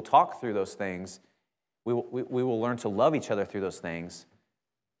 We will talk through those things. We will learn to love each other through those things.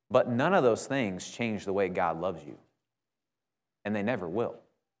 But none of those things change the way God loves you. And they never will.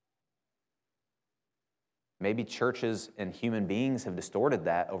 Maybe churches and human beings have distorted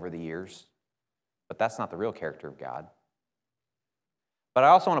that over the years, but that's not the real character of God. But I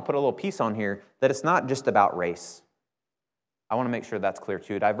also want to put a little piece on here that it's not just about race. I want to make sure that's clear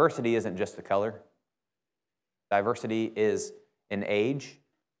too. Diversity isn't just the color. Diversity is in age.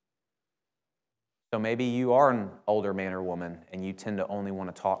 So maybe you are an older man or woman and you tend to only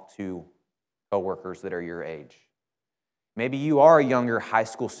want to talk to coworkers that are your age. Maybe you are a younger high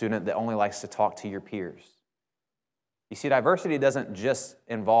school student that only likes to talk to your peers. You see, diversity doesn't just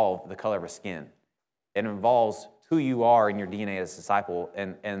involve the color of skin. It involves who you are in your DNA as a disciple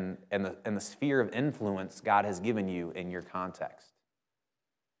and the sphere of influence God has given you in your context.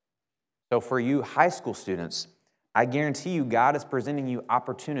 So for you high school students, I guarantee you God is presenting you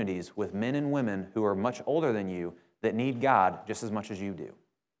opportunities with men and women who are much older than you that need God just as much as you do.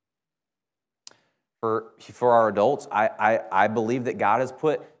 For our adults, I believe that God has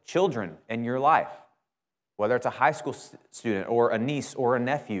put children in your life, whether it's a high school student or a niece or a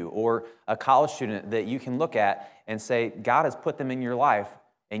nephew or a college student that you can look at and say, God has put them in your life,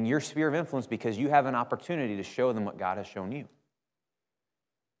 in your sphere of influence, because you have an opportunity to show them what God has shown you.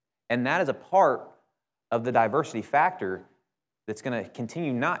 And that is a part of the diversity factor that's going to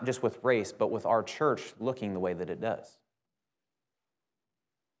continue not just with race, but with our church looking the way that it does.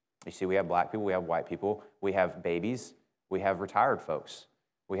 You see, we have black people, we have white people, we have babies, we have retired folks,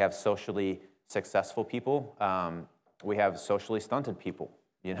 we have socially successful people, we have socially stunted people,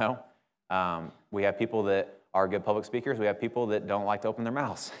 you know? We have people that are good public speakers, we have people that don't like to open their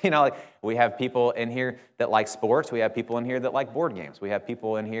mouths. You know, like we have people in here that like sports, we have people in here that like board games, we have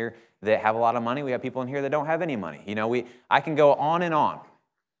people in here that have a lot of money, we have people in here that don't have any money. You know, I can go on and on.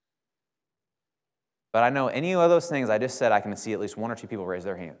 But I know any of those things I just said, I can see at least one or two people raise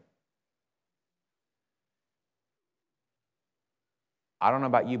their hand. I don't know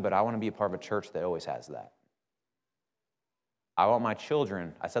about you, but I want to be a part of a church that always has that. I want my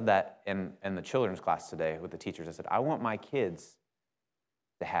children, I said that in the children's class today with the teachers, I said, I want my kids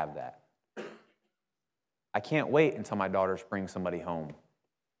to have that. I can't wait until my daughters bring somebody home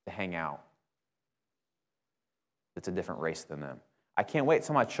to hang out that's a different race than them. I can't wait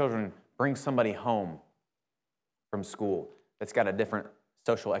until my children bring somebody home from school that's got a different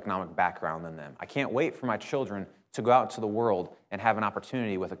social economic background than them. I can't wait for my children to go out into the world and have an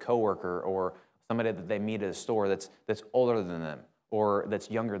opportunity with a coworker or somebody that they meet at a store that's older than them or that's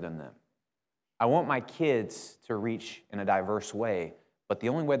younger than them. I want my kids to reach in a diverse way, but the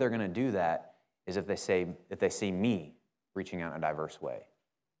only way they're going to do that is if they see me reaching out in a diverse way.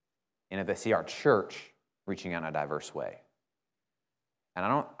 And if they see our church reaching out in a diverse way. And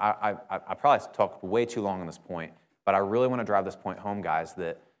I probably talked way too long on this point, but I really want to drive this point home, guys,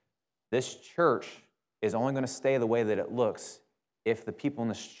 that this church is only going to stay the way that it looks if the people in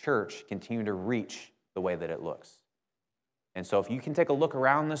this church continue to reach the way that it looks. And so if you can take a look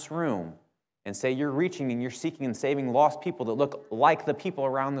around this room and say you're reaching and you're seeking and saving lost people that look like the people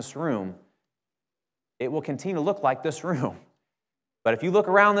around this room, it will continue to look like this room. But if you look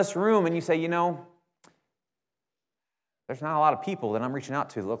around this room and you say, you know, there's not a lot of people that I'm reaching out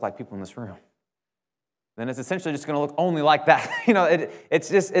to that look like people in this room, then it's essentially just going to look only like that. You know, it's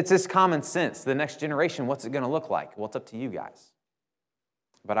just common sense. The next generation, what's it going to look like? Well, it's up to you guys.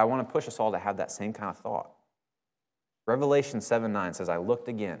 But I want to push us all to have that same kind of thought. Revelation 7:9 says, I looked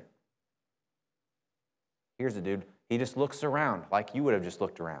again. Here's the dude. He just looks around like you would have just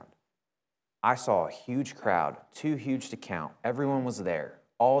looked around. I saw a huge crowd, too huge to count. Everyone was there,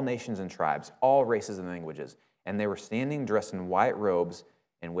 all nations and tribes, all races and languages. And they were standing dressed in white robes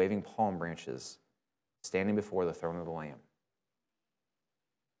and waving palm branches, standing before the throne of the Lamb.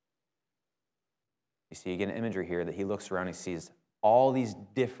 You see, again, imagery here that he looks around, he sees all these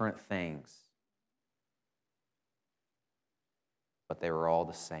different things, but they were all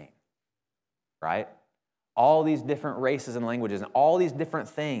the same, right? All these different races and languages and all these different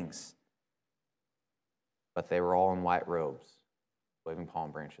things, but they were all in white robes, waving palm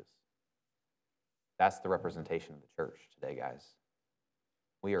branches. That's the representation of the church today, guys.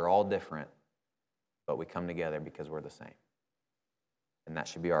 We are all different, but we come together because we're the same. And that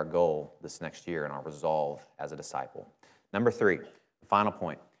should be our goal this next year and our resolve as a disciple. Number 3, the final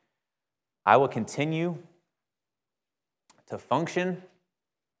point. I will continue to function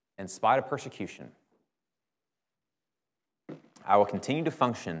in spite of persecution. I will continue to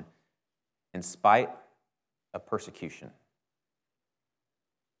function in spite of persecution.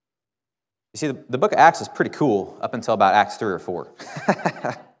 You see, the book of Acts is pretty cool up until about Acts 3 or 4.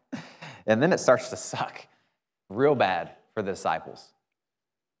 And then it starts to suck real bad for the disciples.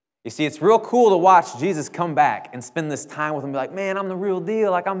 You see, it's real cool to watch Jesus come back and spend this time with them. Be like, man, I'm the real deal.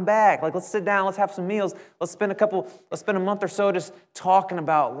 Like, I'm back. Like, let's sit down. Let's have some meals. Let's spend a month or so just talking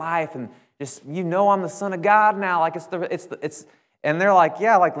about life and just, I'm the Son of God now. Like, and they're like,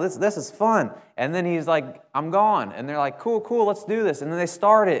 yeah, like, this is fun. And then he's like, I'm gone. And they're like, cool, let's do this. And then they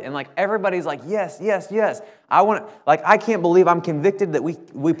start it. And like, everybody's like, yes. I can't believe I'm convicted that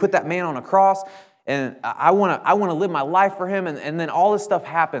we put that man on a cross. And I want to live my life for him. And then all this stuff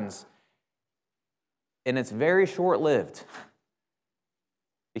happens. And it's very short-lived.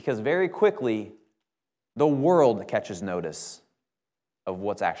 Because very quickly, the world catches notice of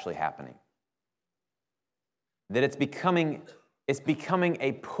what's actually happening. That it's becoming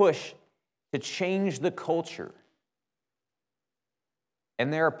a push to change the culture.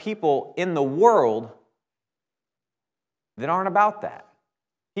 And there are people in the world that aren't about that.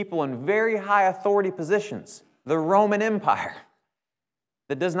 People in very high authority positions, the Roman Empire,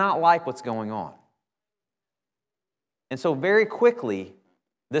 that does not like what's going on. And so very quickly,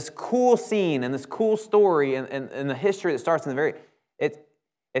 this cool scene and this cool story and the history that starts in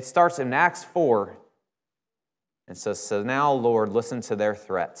it starts in Acts 4. And so now, Lord, listen to their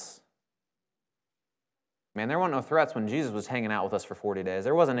threats. Man, there weren't no threats when Jesus was hanging out with us for 40 days.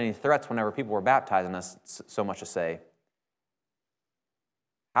 There wasn't any threats whenever people were baptizing us, so much to say.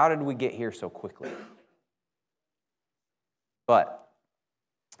 How did we get here so quickly? But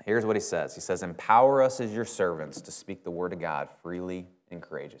here's what he says. He says, empower us as your servants to speak the word of God freely and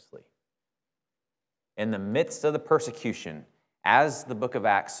courageously. In the midst of the persecution, as the book of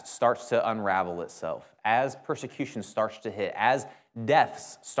Acts starts to unravel itself, as persecution starts to hit, as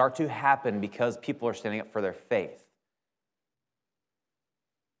deaths start to happen because people are standing up for their faith,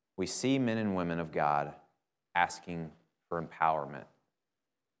 we see men and women of God asking for empowerment.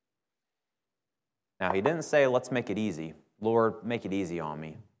 Now, he didn't say, let's make it easy. Lord, make it easy on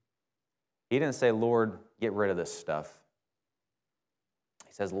me. He didn't say, Lord, get rid of this stuff.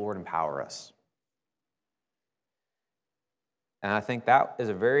 He says, Lord, empower us. And I think that is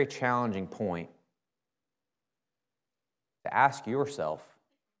a very challenging point to ask yourself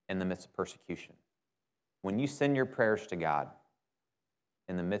in the midst of persecution. When you send your prayers to God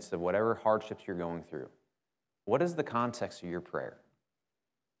in the midst of whatever hardships you're going through, what is the context of your prayer?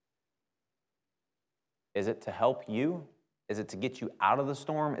 Is it to help you? Is it to get you out of the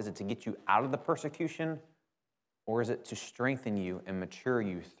storm? Is it to get you out of the persecution? Or is it to strengthen you and mature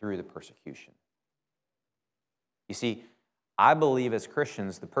you through the persecution? You see, I believe as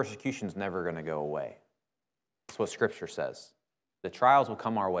Christians, the persecution's never going to go away. That's what Scripture says. The trials will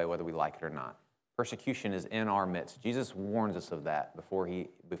come our way whether we like it or not. Persecution is in our midst. Jesus warns us of that before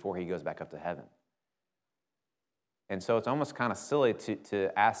he goes back up to heaven. And so it's almost kind of silly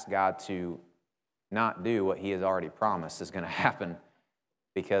to ask God to not do what he has already promised is going to happen,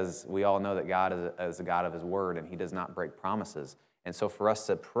 because we all know that God is a God of his word and he does not break promises. And so for us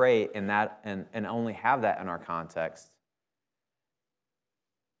to pray in that and only have that in our context,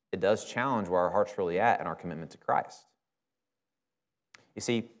 it does challenge where our heart's really at in our commitment to Christ. You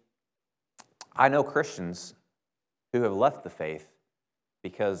see, I know Christians who have left the faith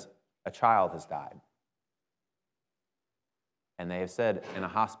because a child has died. And they have said in a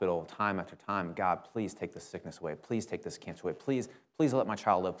hospital time after time, God, please take this sickness away. Please take this cancer away. Please let my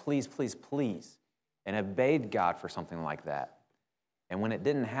child live. Please. And have begged God for something like that. And when it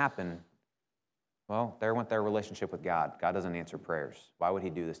didn't happen, well, there went their relationship with God. God doesn't answer prayers. Why would he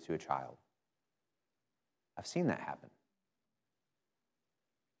do this to a child? I've seen that happen.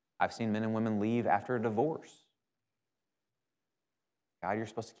 I've seen men and women leave after a divorce. God, you're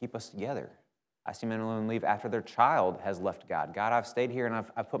supposed to keep us together. I've seen men and women leave after their child has left God. God, I've stayed here and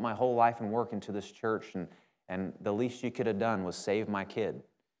I've put my whole life and work into this church, and the least you could have done was save my kid.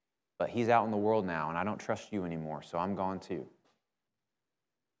 But he's out in the world now, and I don't trust you anymore, so I'm gone too.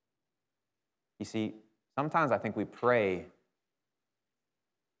 You see, sometimes I think we pray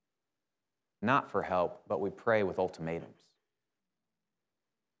not for help, but we pray with ultimatums.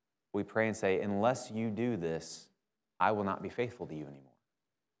 We pray and say, unless you do this, I will not be faithful to you anymore.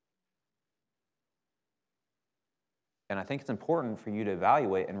 And I think it's important for you to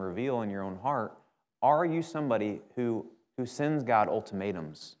evaluate and reveal in your own heart, are you somebody who sends God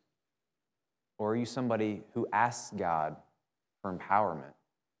ultimatums? Or are you somebody who asks God for empowerment?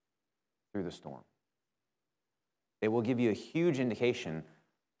 through the storm. It will give you a huge indication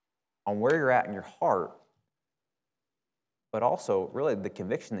on where you're at in your heart, but also really the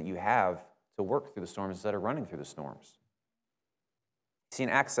conviction that you have to work through the storms instead of running through the storms. See, in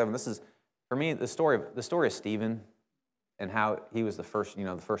Acts 7, this is, for me, the story of Stephen and how he was the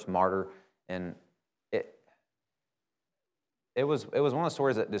first martyr. And it was one of the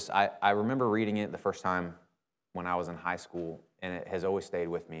stories that just, I remember reading it the first time when I was in high school, and it has always stayed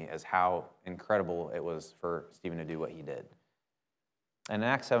with me as how incredible it was for Stephen to do what he did. And in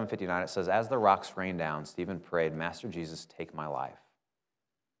Acts 7:59, it says, as the rocks rained down, Stephen prayed, Master Jesus, take my life.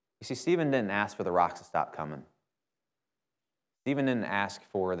 You see, Stephen didn't ask for the rocks to stop coming. Stephen didn't ask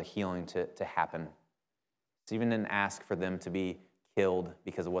for the healing to happen. Stephen didn't ask for them to be killed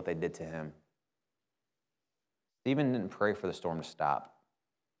because of what they did to him. Stephen didn't pray for the storm to stop.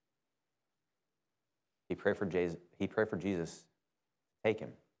 He prayed for Jesus to take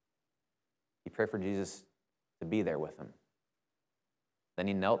him. He prayed for Jesus to be there with him. Then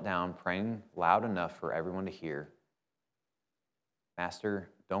he knelt down, praying loud enough for everyone to hear, Master,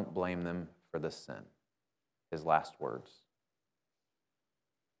 don't blame them for this sin. His last words.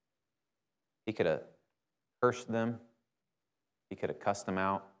 He could have cursed them. He could have cussed them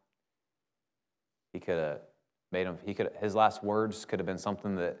out. He could have made them, his last words could have been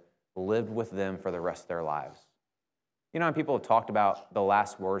something that lived with them for the rest of their lives. You know how people have talked about the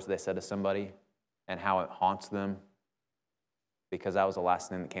last words they said to somebody and how it haunts them because that was the last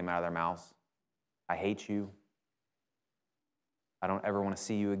thing that came out of their mouths? I hate you. I don't ever want to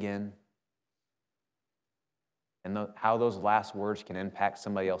see you again. And how those last words can impact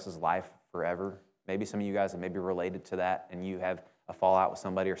somebody else's life forever. Maybe some of you guys have maybe related to that, and you have a fallout with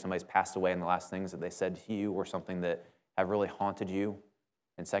somebody, or somebody's passed away, and the last things that they said to you were something that have really haunted you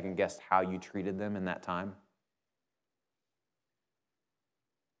and second-guessed how you treated them in that time.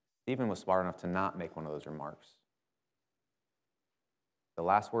 Stephen was smart enough to not make one of those remarks. The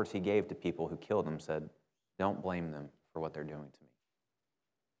last words he gave to people who killed him said, don't blame them for what they're doing to me.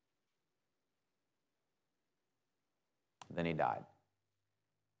 Then he died.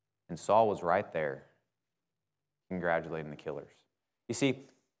 And Saul was right there, congratulating the killers. You see,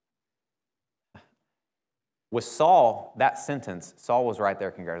 with Saul, that sentence, Saul was right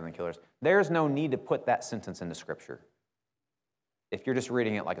there congratulating the killers. There's no need to put that sentence into Scripture if you're just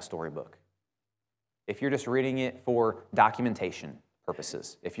reading it like a storybook. If you're just reading it for documentation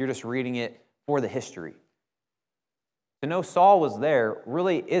purposes. If you're just reading it for the history. To know Saul was there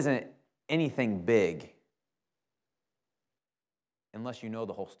really isn't anything big unless you know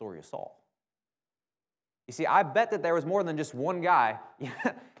the whole story of Saul. You see, I bet that there was more than just one guy.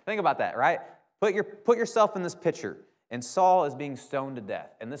 Think about that, right? Put yourself in this picture, and Saul is being stoned to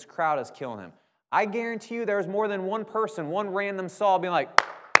death, and this crowd is killing him. I guarantee you there was more than one person, one random Saul being like,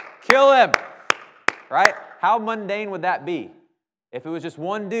 kill him, right? How mundane would that be if it was just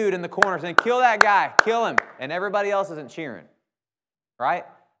one dude in the corner saying, kill that guy, kill him, and everybody else isn't cheering, right?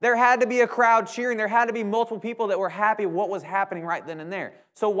 There had to be a crowd cheering. There had to be multiple people that were happy with what was happening right then and there.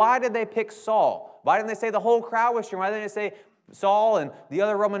 So why did they pick Saul? Why didn't they say the whole crowd was cheering? Why didn't they say Saul and the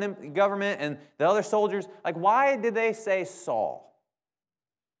other Roman government and the other soldiers? Like, why did they say Saul?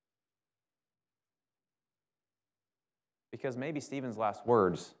 Because maybe Stephen's last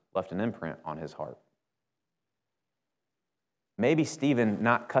words left an imprint on his heart. Maybe Stephen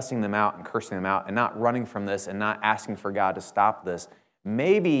not cussing them out and cursing them out and not running from this and not asking for God to stop this.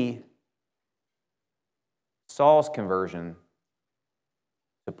 Maybe Saul's conversion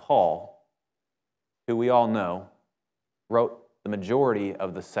to Paul, who we all know, wrote the majority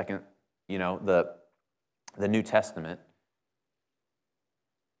of the the New Testament,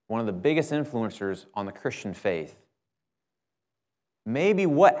 one of the biggest influencers on the Christian faith. Maybe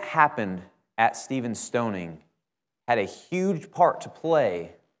what happened at Stephen's stoning had a huge part to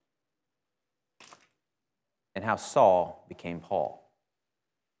play in how Saul became Paul.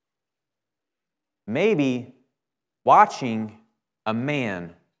 Maybe watching a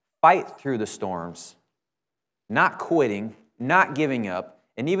man fight through the storms, not quitting, not giving up,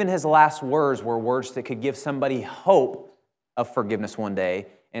 and even his last words were words that could give somebody hope of forgiveness one day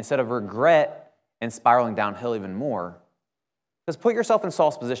instead of regret and spiraling downhill even more. Because put yourself in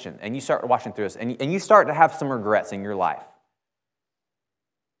Saul's position and you start watching through this and you start to have some regrets in your life.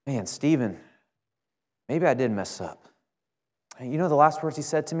 Man, Stephen, maybe I did mess up. And you know the last words he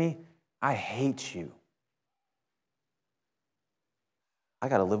said to me? I hate you. I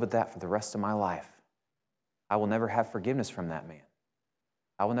got to live with that for the rest of my life. I will never have forgiveness from that man.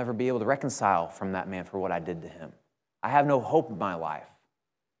 I will never be able to reconcile from that man for what I did to him. I have no hope in my life.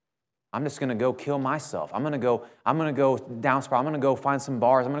 I'm just going to go kill myself. I'm going to go down spiral. I'm going to go find some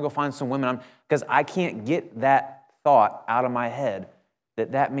bars. I'm going to go find some women. Because I can't get that thought out of my head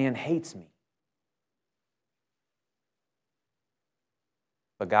that that man hates me.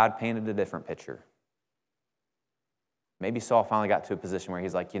 But God painted a different picture. Maybe Saul finally got to a position where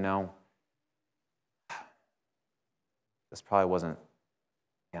he's like, this probably wasn't,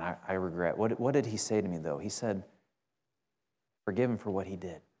 and I regret. What did he say to me, though? He said, forgive him for what he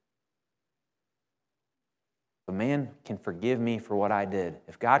did. If a man can forgive me for what I did,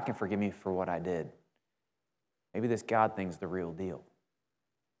 if God can forgive me for what I did, maybe this God thing's the real deal.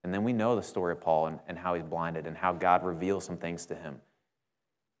 And then we know the story of Paul and how he's blinded and how God reveals some things to him.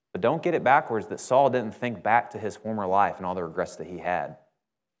 But don't get it backwards that Saul didn't think back to his former life and all the regrets that he had.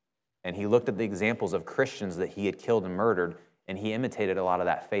 And he looked at the examples of Christians that he had killed and murdered, and he imitated a lot of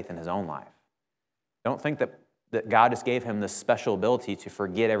that faith in his own life. Don't think that God just gave him this special ability to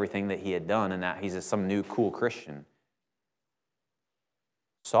forget everything that he had done and that he's just some new cool Christian.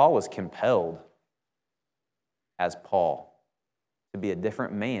 Saul was compelled, as Paul, to be a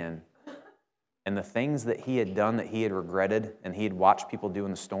different man. And the things that he had done that he had regretted and he had watched people do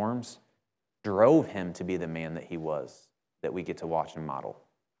in the storms drove him to be the man that he was, that we get to watch and model.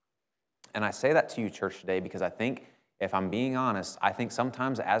 And I say that to you, church, today because I think, if I'm being honest, I think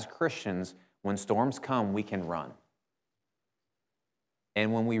sometimes as Christians, when storms come, we can run.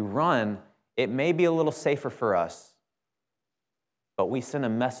 And when we run, it may be a little safer for us, but we send a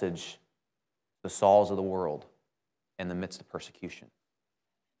message to the Sauls of the world in the midst of persecution.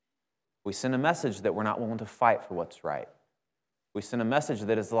 We send a message that we're not willing to fight for what's right. We send a message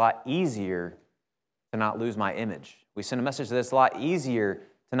that it's a lot easier to not lose my image. We send a message that it's a lot easier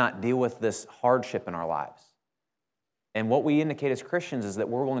to not deal with this hardship in our lives. And what we indicate as Christians is that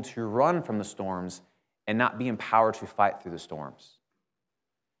we're willing to run from the storms and not be empowered to fight through the storms.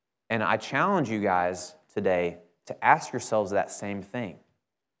 And I challenge you guys today to ask yourselves that same thing.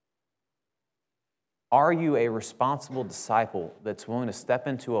 Are you a responsible disciple that's willing to step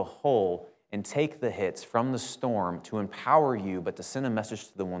into a hole and take the hits from the storm to empower you, but to send a message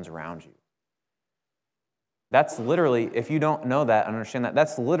to the ones around you? That's literally, if you don't know that and understand that,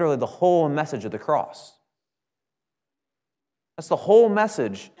 that's literally the whole message of the cross. That's the whole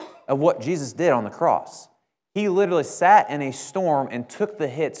message of what Jesus did on the cross. He literally sat in a storm and took the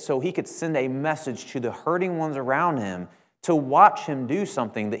hits so he could send a message to the hurting ones around him to watch him do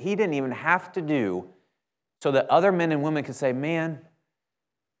something that he didn't even have to do, so that other men and women could say, man,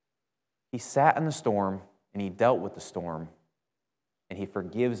 he sat in the storm and he dealt with the storm and he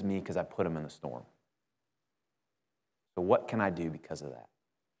forgives me because I put him in the storm. So what can I do because of that?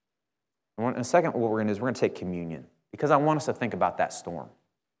 In a second, what we're going to do is we're going to take communion because I want us to think about that storm.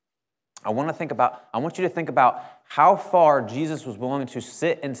 I want you to think about how far Jesus was willing to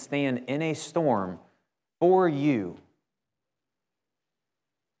sit and stand in a storm for you.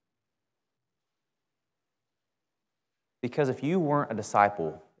 Because if you weren't a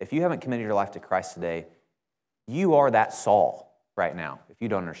disciple, if you haven't committed your life to Christ today, you are that Saul right now, if you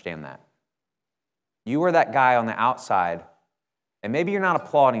don't understand that. You are that guy on the outside, and maybe you're not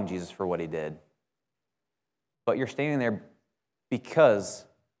applauding Jesus for what he did, but you're standing there because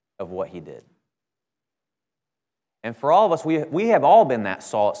of what he did. And for all of us, we have all been that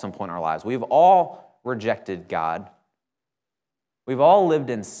Saul at some point in our lives. We've all rejected God. We've all lived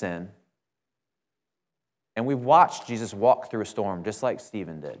in sin. And we've watched Jesus walk through a storm just like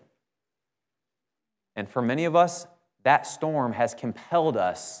Stephen did. And for many of us, that storm has compelled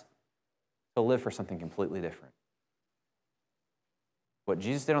us to live for something completely different. What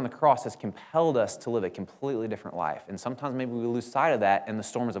Jesus did on the cross has compelled us to live a completely different life. And sometimes maybe we lose sight of that in the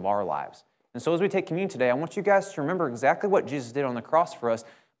storms of our lives. And so as we take communion today, I want you guys to remember exactly what Jesus did on the cross for us.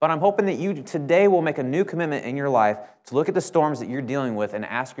 But I'm hoping that you today will make a new commitment in your life to look at the storms that you're dealing with and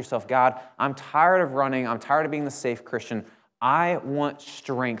ask yourself, God, I'm tired of running. I'm tired of being the safe Christian. I want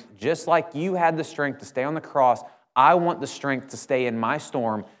strength. Just like you had the strength to stay on the cross, I want the strength to stay in my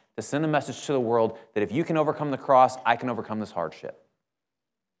storm, to send a message to the world that if you can overcome the cross, I can overcome this hardship.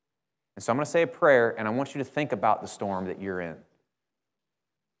 And so I'm going to say a prayer, and I want you to think about the storm that you're in.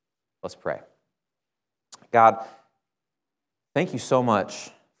 Let's pray. God, thank you so much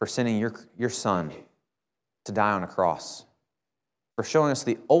for sending your Son to die on a cross, for showing us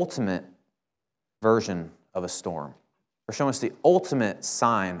the ultimate version of a storm, for showing us the ultimate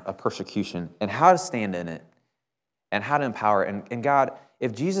sign of persecution and how to stand in it and how to empower it. And God,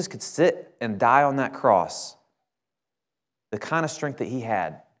 if Jesus could sit and die on that cross, the kind of strength that he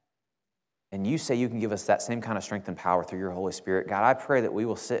had, and you say you can give us that same kind of strength and power through your Holy Spirit, God, I pray that we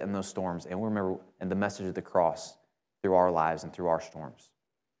will sit in those storms and we'll remember in the message of the cross through our lives and through our storms.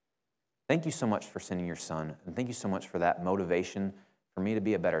 Thank you so much for sending your son, and thank you so much for that motivation for me to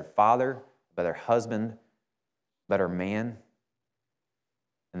be a better father, a better husband, a better man,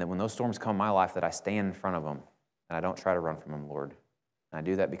 and that when those storms come in my life, that I stand in front of them, and I don't try to run from them, Lord. And I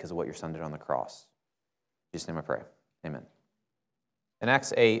do that because of what your son did on the cross. In Jesus' name I pray. Amen. In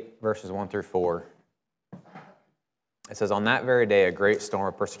Acts 8, verses 1 through 4, it says, "On that very day, a great storm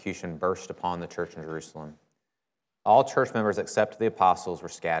of persecution burst upon the church in Jerusalem. All church members except the apostles were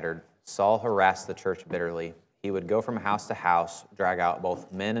scattered. Saul harassed the church bitterly. He would go from house to house, drag out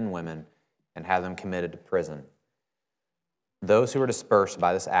both men and women, and have them committed to prison. Those who were dispersed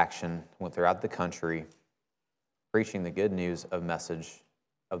by this action went throughout the country, preaching the good news of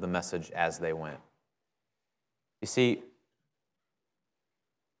the message as they went." You see,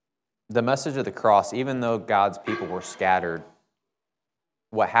 the message of the cross, even though God's people were scattered,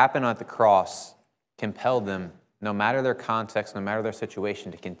 what happened at the cross compelled them, no matter their context, no matter their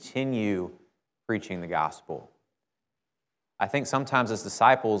situation, to continue preaching the gospel. I think sometimes as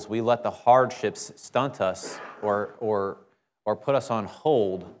disciples, we let the hardships stunt us or put us on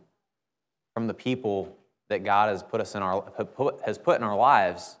hold from the people that God has put in our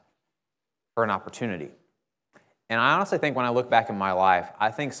lives for an opportunity. And I honestly think when I look back in my life, I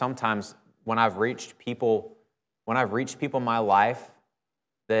think sometimes when I've reached people in my life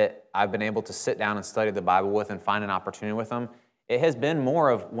that I've been able to sit down and study the Bible with and find an opportunity with them, it has been more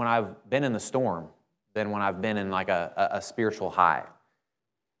of when I've been in the storm than when I've been in like a spiritual high.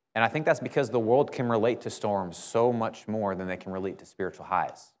 And I think that's because the world can relate to storms so much more than they can relate to spiritual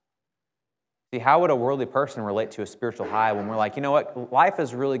highs. See, how would a worldly person relate to a spiritual high when we're like, you know what, life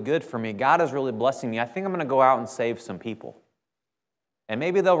is really good for me, God is really blessing me, I think I'm going to go out and save some people. And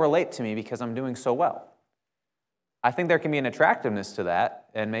maybe they'll relate to me because I'm doing so well. I think there can be an attractiveness to that,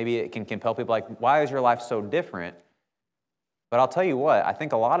 and maybe it can compel people like, why is your life so different? But I'll tell you what, I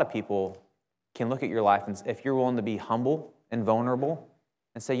think a lot of people can look at your life, and if you're willing to be humble and vulnerable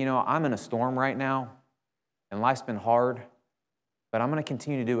and say, you know, I'm in a storm right now, and life's been hard, but I'm going to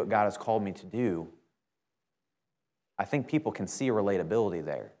continue to do what God has called me to do. I think people can see a relatability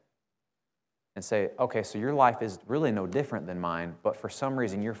there and say, okay, so your life is really no different than mine, but for some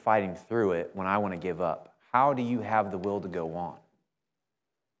reason you're fighting through it when I want to give up. How do you have the will to go on?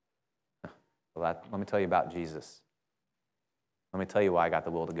 Well, let me tell you about Jesus. Let me tell you why I got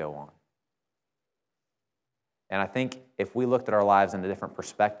the will to go on. And I think if we looked at our lives in a different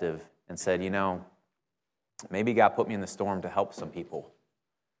perspective and said, you know, maybe God put me in the storm to help some people.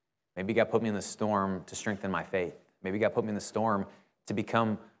 Maybe God put me in the storm to strengthen my faith. Maybe God put me in the storm to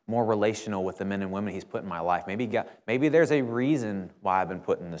become more relational with the men and women He's put in my life. Maybe there's a reason why I've been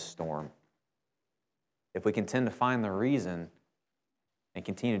put in this storm. If we can tend to find the reason and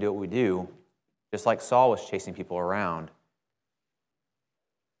continue to do what we do, just like Saul was chasing people around,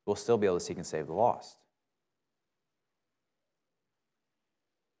 we'll still be able to seek and save the lost.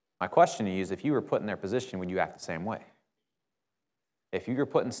 My question to you is, if you were put in their position, would you act the same way? If you were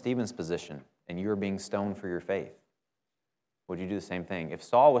put in Stephen's position and you were being stoned for your faith, would you do the same thing? If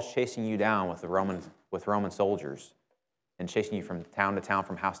Saul was chasing you down with Roman soldiers and chasing you from town to town,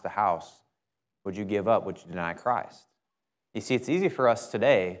 from house to house, would you give up? Would you deny Christ? You see, it's easy for us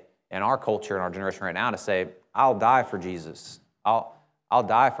today in our culture, in our generation right now, to say, I'll die for Jesus. I'll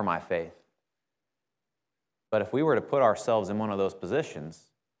die for my faith. But if we were to put ourselves in one of those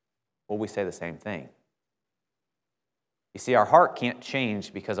positions, will we say the same thing? You see, our heart can't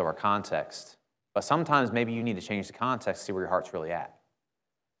change because of our context, but sometimes maybe you need to change the context to see where your heart's really at.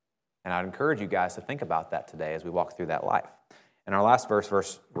 And I'd encourage you guys to think about that today as we walk through that life. In our last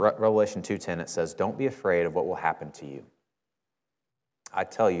verse Revelation 2:10, it says, "Don't be afraid of what will happen to you. I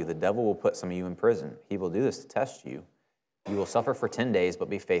tell you, the devil will put some of you in prison. He will do this to test you. You will suffer for 10 days, but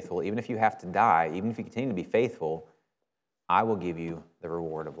be faithful. Even if you have to die, even if you continue to be faithful, I will give you the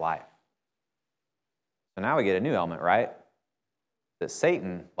reward of life." So now we get a new element, right? That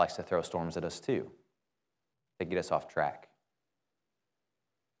Satan likes to throw storms at us too, to get us off track.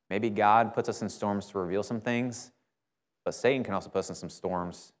 Maybe God puts us in storms to reveal some things, but Satan can also put us in some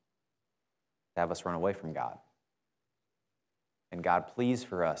storms to have us run away from God. And God pleads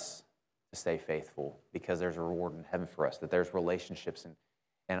for us to stay faithful because there's a reward in heaven for us, that there's relationships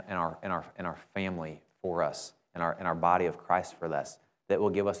in our family for us, in our body of Christ for us, that will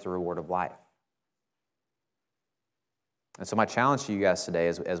give us the reward of life. And so my challenge to you guys today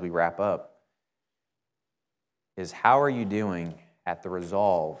as we wrap up is, how are you doing at the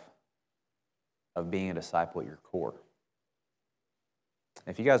resolve of being a disciple at your core?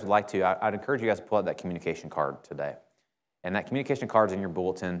 If you guys would like to, I'd encourage you guys to pull out that communication card today. And that communication card is in your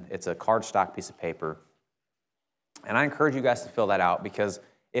bulletin. It's a cardstock piece of paper. And I encourage you guys to fill that out, because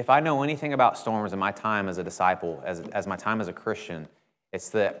if I know anything about storms in my time as a disciple, as my time as a Christian, it's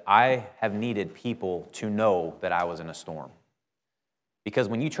that I have needed people to know that I was in a storm. Because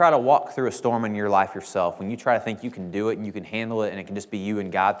when you try to walk through a storm in your life yourself, when you try to think you can do it and you can handle it and it can just be you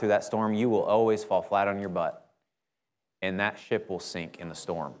and God through that storm, you will always fall flat on your butt. And that ship will sink in the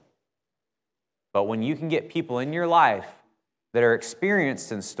storm. But when you can get people in your life that are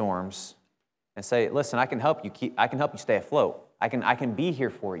experienced in storms and say, listen, I can help you stay afloat. I can be here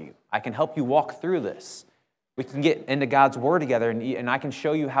for you. I can help you walk through this. We can get into God's Word together, and I can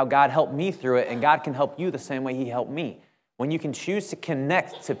show you how God helped me through it, and God can help you the same way He helped me. When you can choose to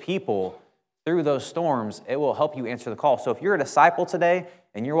connect to people through those storms, it will help you answer the call. So if you're a disciple today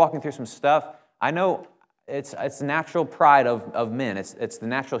and you're walking through some stuff, I know it's natural pride of men. It's the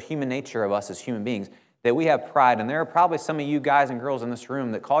natural human nature of us as human beings that we have pride. And there are probably some of you guys and girls in this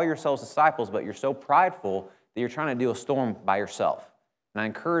room that call yourselves disciples, but you're so prideful that you're trying to deal with a storm by yourself. And I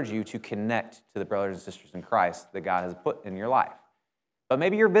encourage you to connect to the brothers and sisters in Christ that God has put in your life. But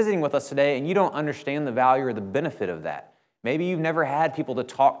maybe you're visiting with us today and you don't understand the value or the benefit of that. Maybe you've never had people to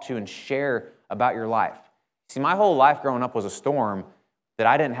talk to and share about your life. See, my whole life growing up was a storm that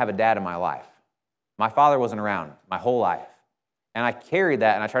I didn't have a dad in my life. My father wasn't around my whole life. And I carried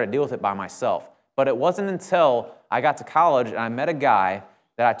that and I tried to deal with it by myself. But it wasn't until I got to college and I met a guy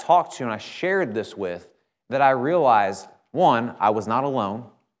that I talked to and I shared this with that I realized, one, I was not alone,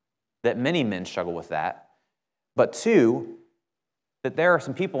 that many men struggle with that. But two, that there are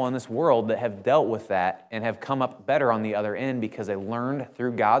some people in this world that have dealt with that and have come up better on the other end because they learned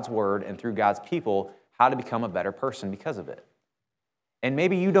through God's Word and through God's people how to become a better person because of it. And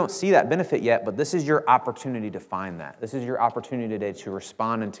maybe you don't see that benefit yet, but this is your opportunity to find that. This is your opportunity today to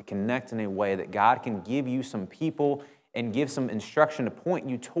respond and to connect in a way that God can give you some people and give some instruction to point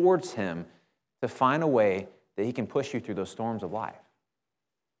you towards Him to find a way that He can push you through those storms of life.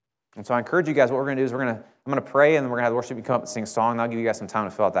 And so I encourage you guys, what we're going to do is I'm going to pray, and then we're going to have the worship team come up and sing a song, and I'll give you guys some time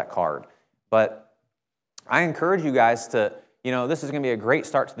to fill out that card. But I encourage you guys to, this is going to be a great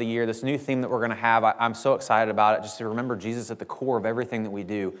start to the year, this new theme that we're going to have. I'm so excited about it, just to remember Jesus at the core of everything that we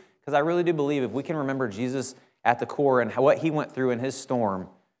do. Because I really do believe if we can remember Jesus at the core and what He went through in His storm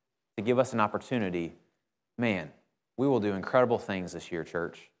to give us an opportunity, man, we will do incredible things this year,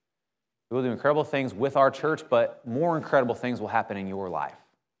 church. We will do incredible things with our church, but more incredible things will happen in your life.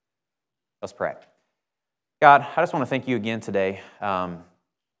 Let's pray. God, I just want to thank you again today,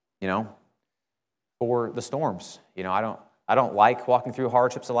 for the storms. I don't like walking through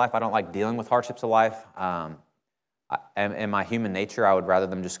hardships of life. I don't like dealing with hardships of life. In my human nature, I would rather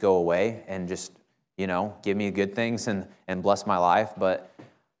them just go away and just, give me good things and bless my life. But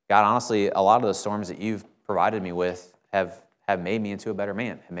God, honestly, a lot of the storms that you've provided me with have made me into a better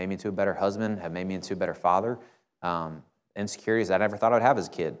man, have made me into a better husband, have made me into a better father. Insecurities I never thought I'd have as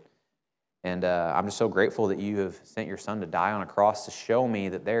a kid. And I'm just so grateful that you have sent your Son to die on a cross to show me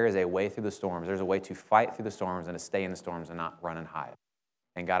that there is a way through the storms. There's a way to fight through the storms and to stay in the storms and not run and hide.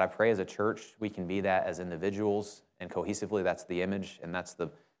 And God, I pray as a church we can be that as individuals, and cohesively that's the image and that's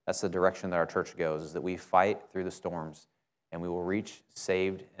the direction that our church goes, is that we fight through the storms and we will reach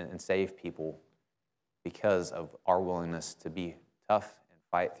saved and save people because of our willingness to be tough and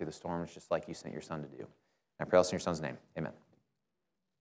fight through the storms just like you sent your Son to do. And I pray this in your Son's name. Amen.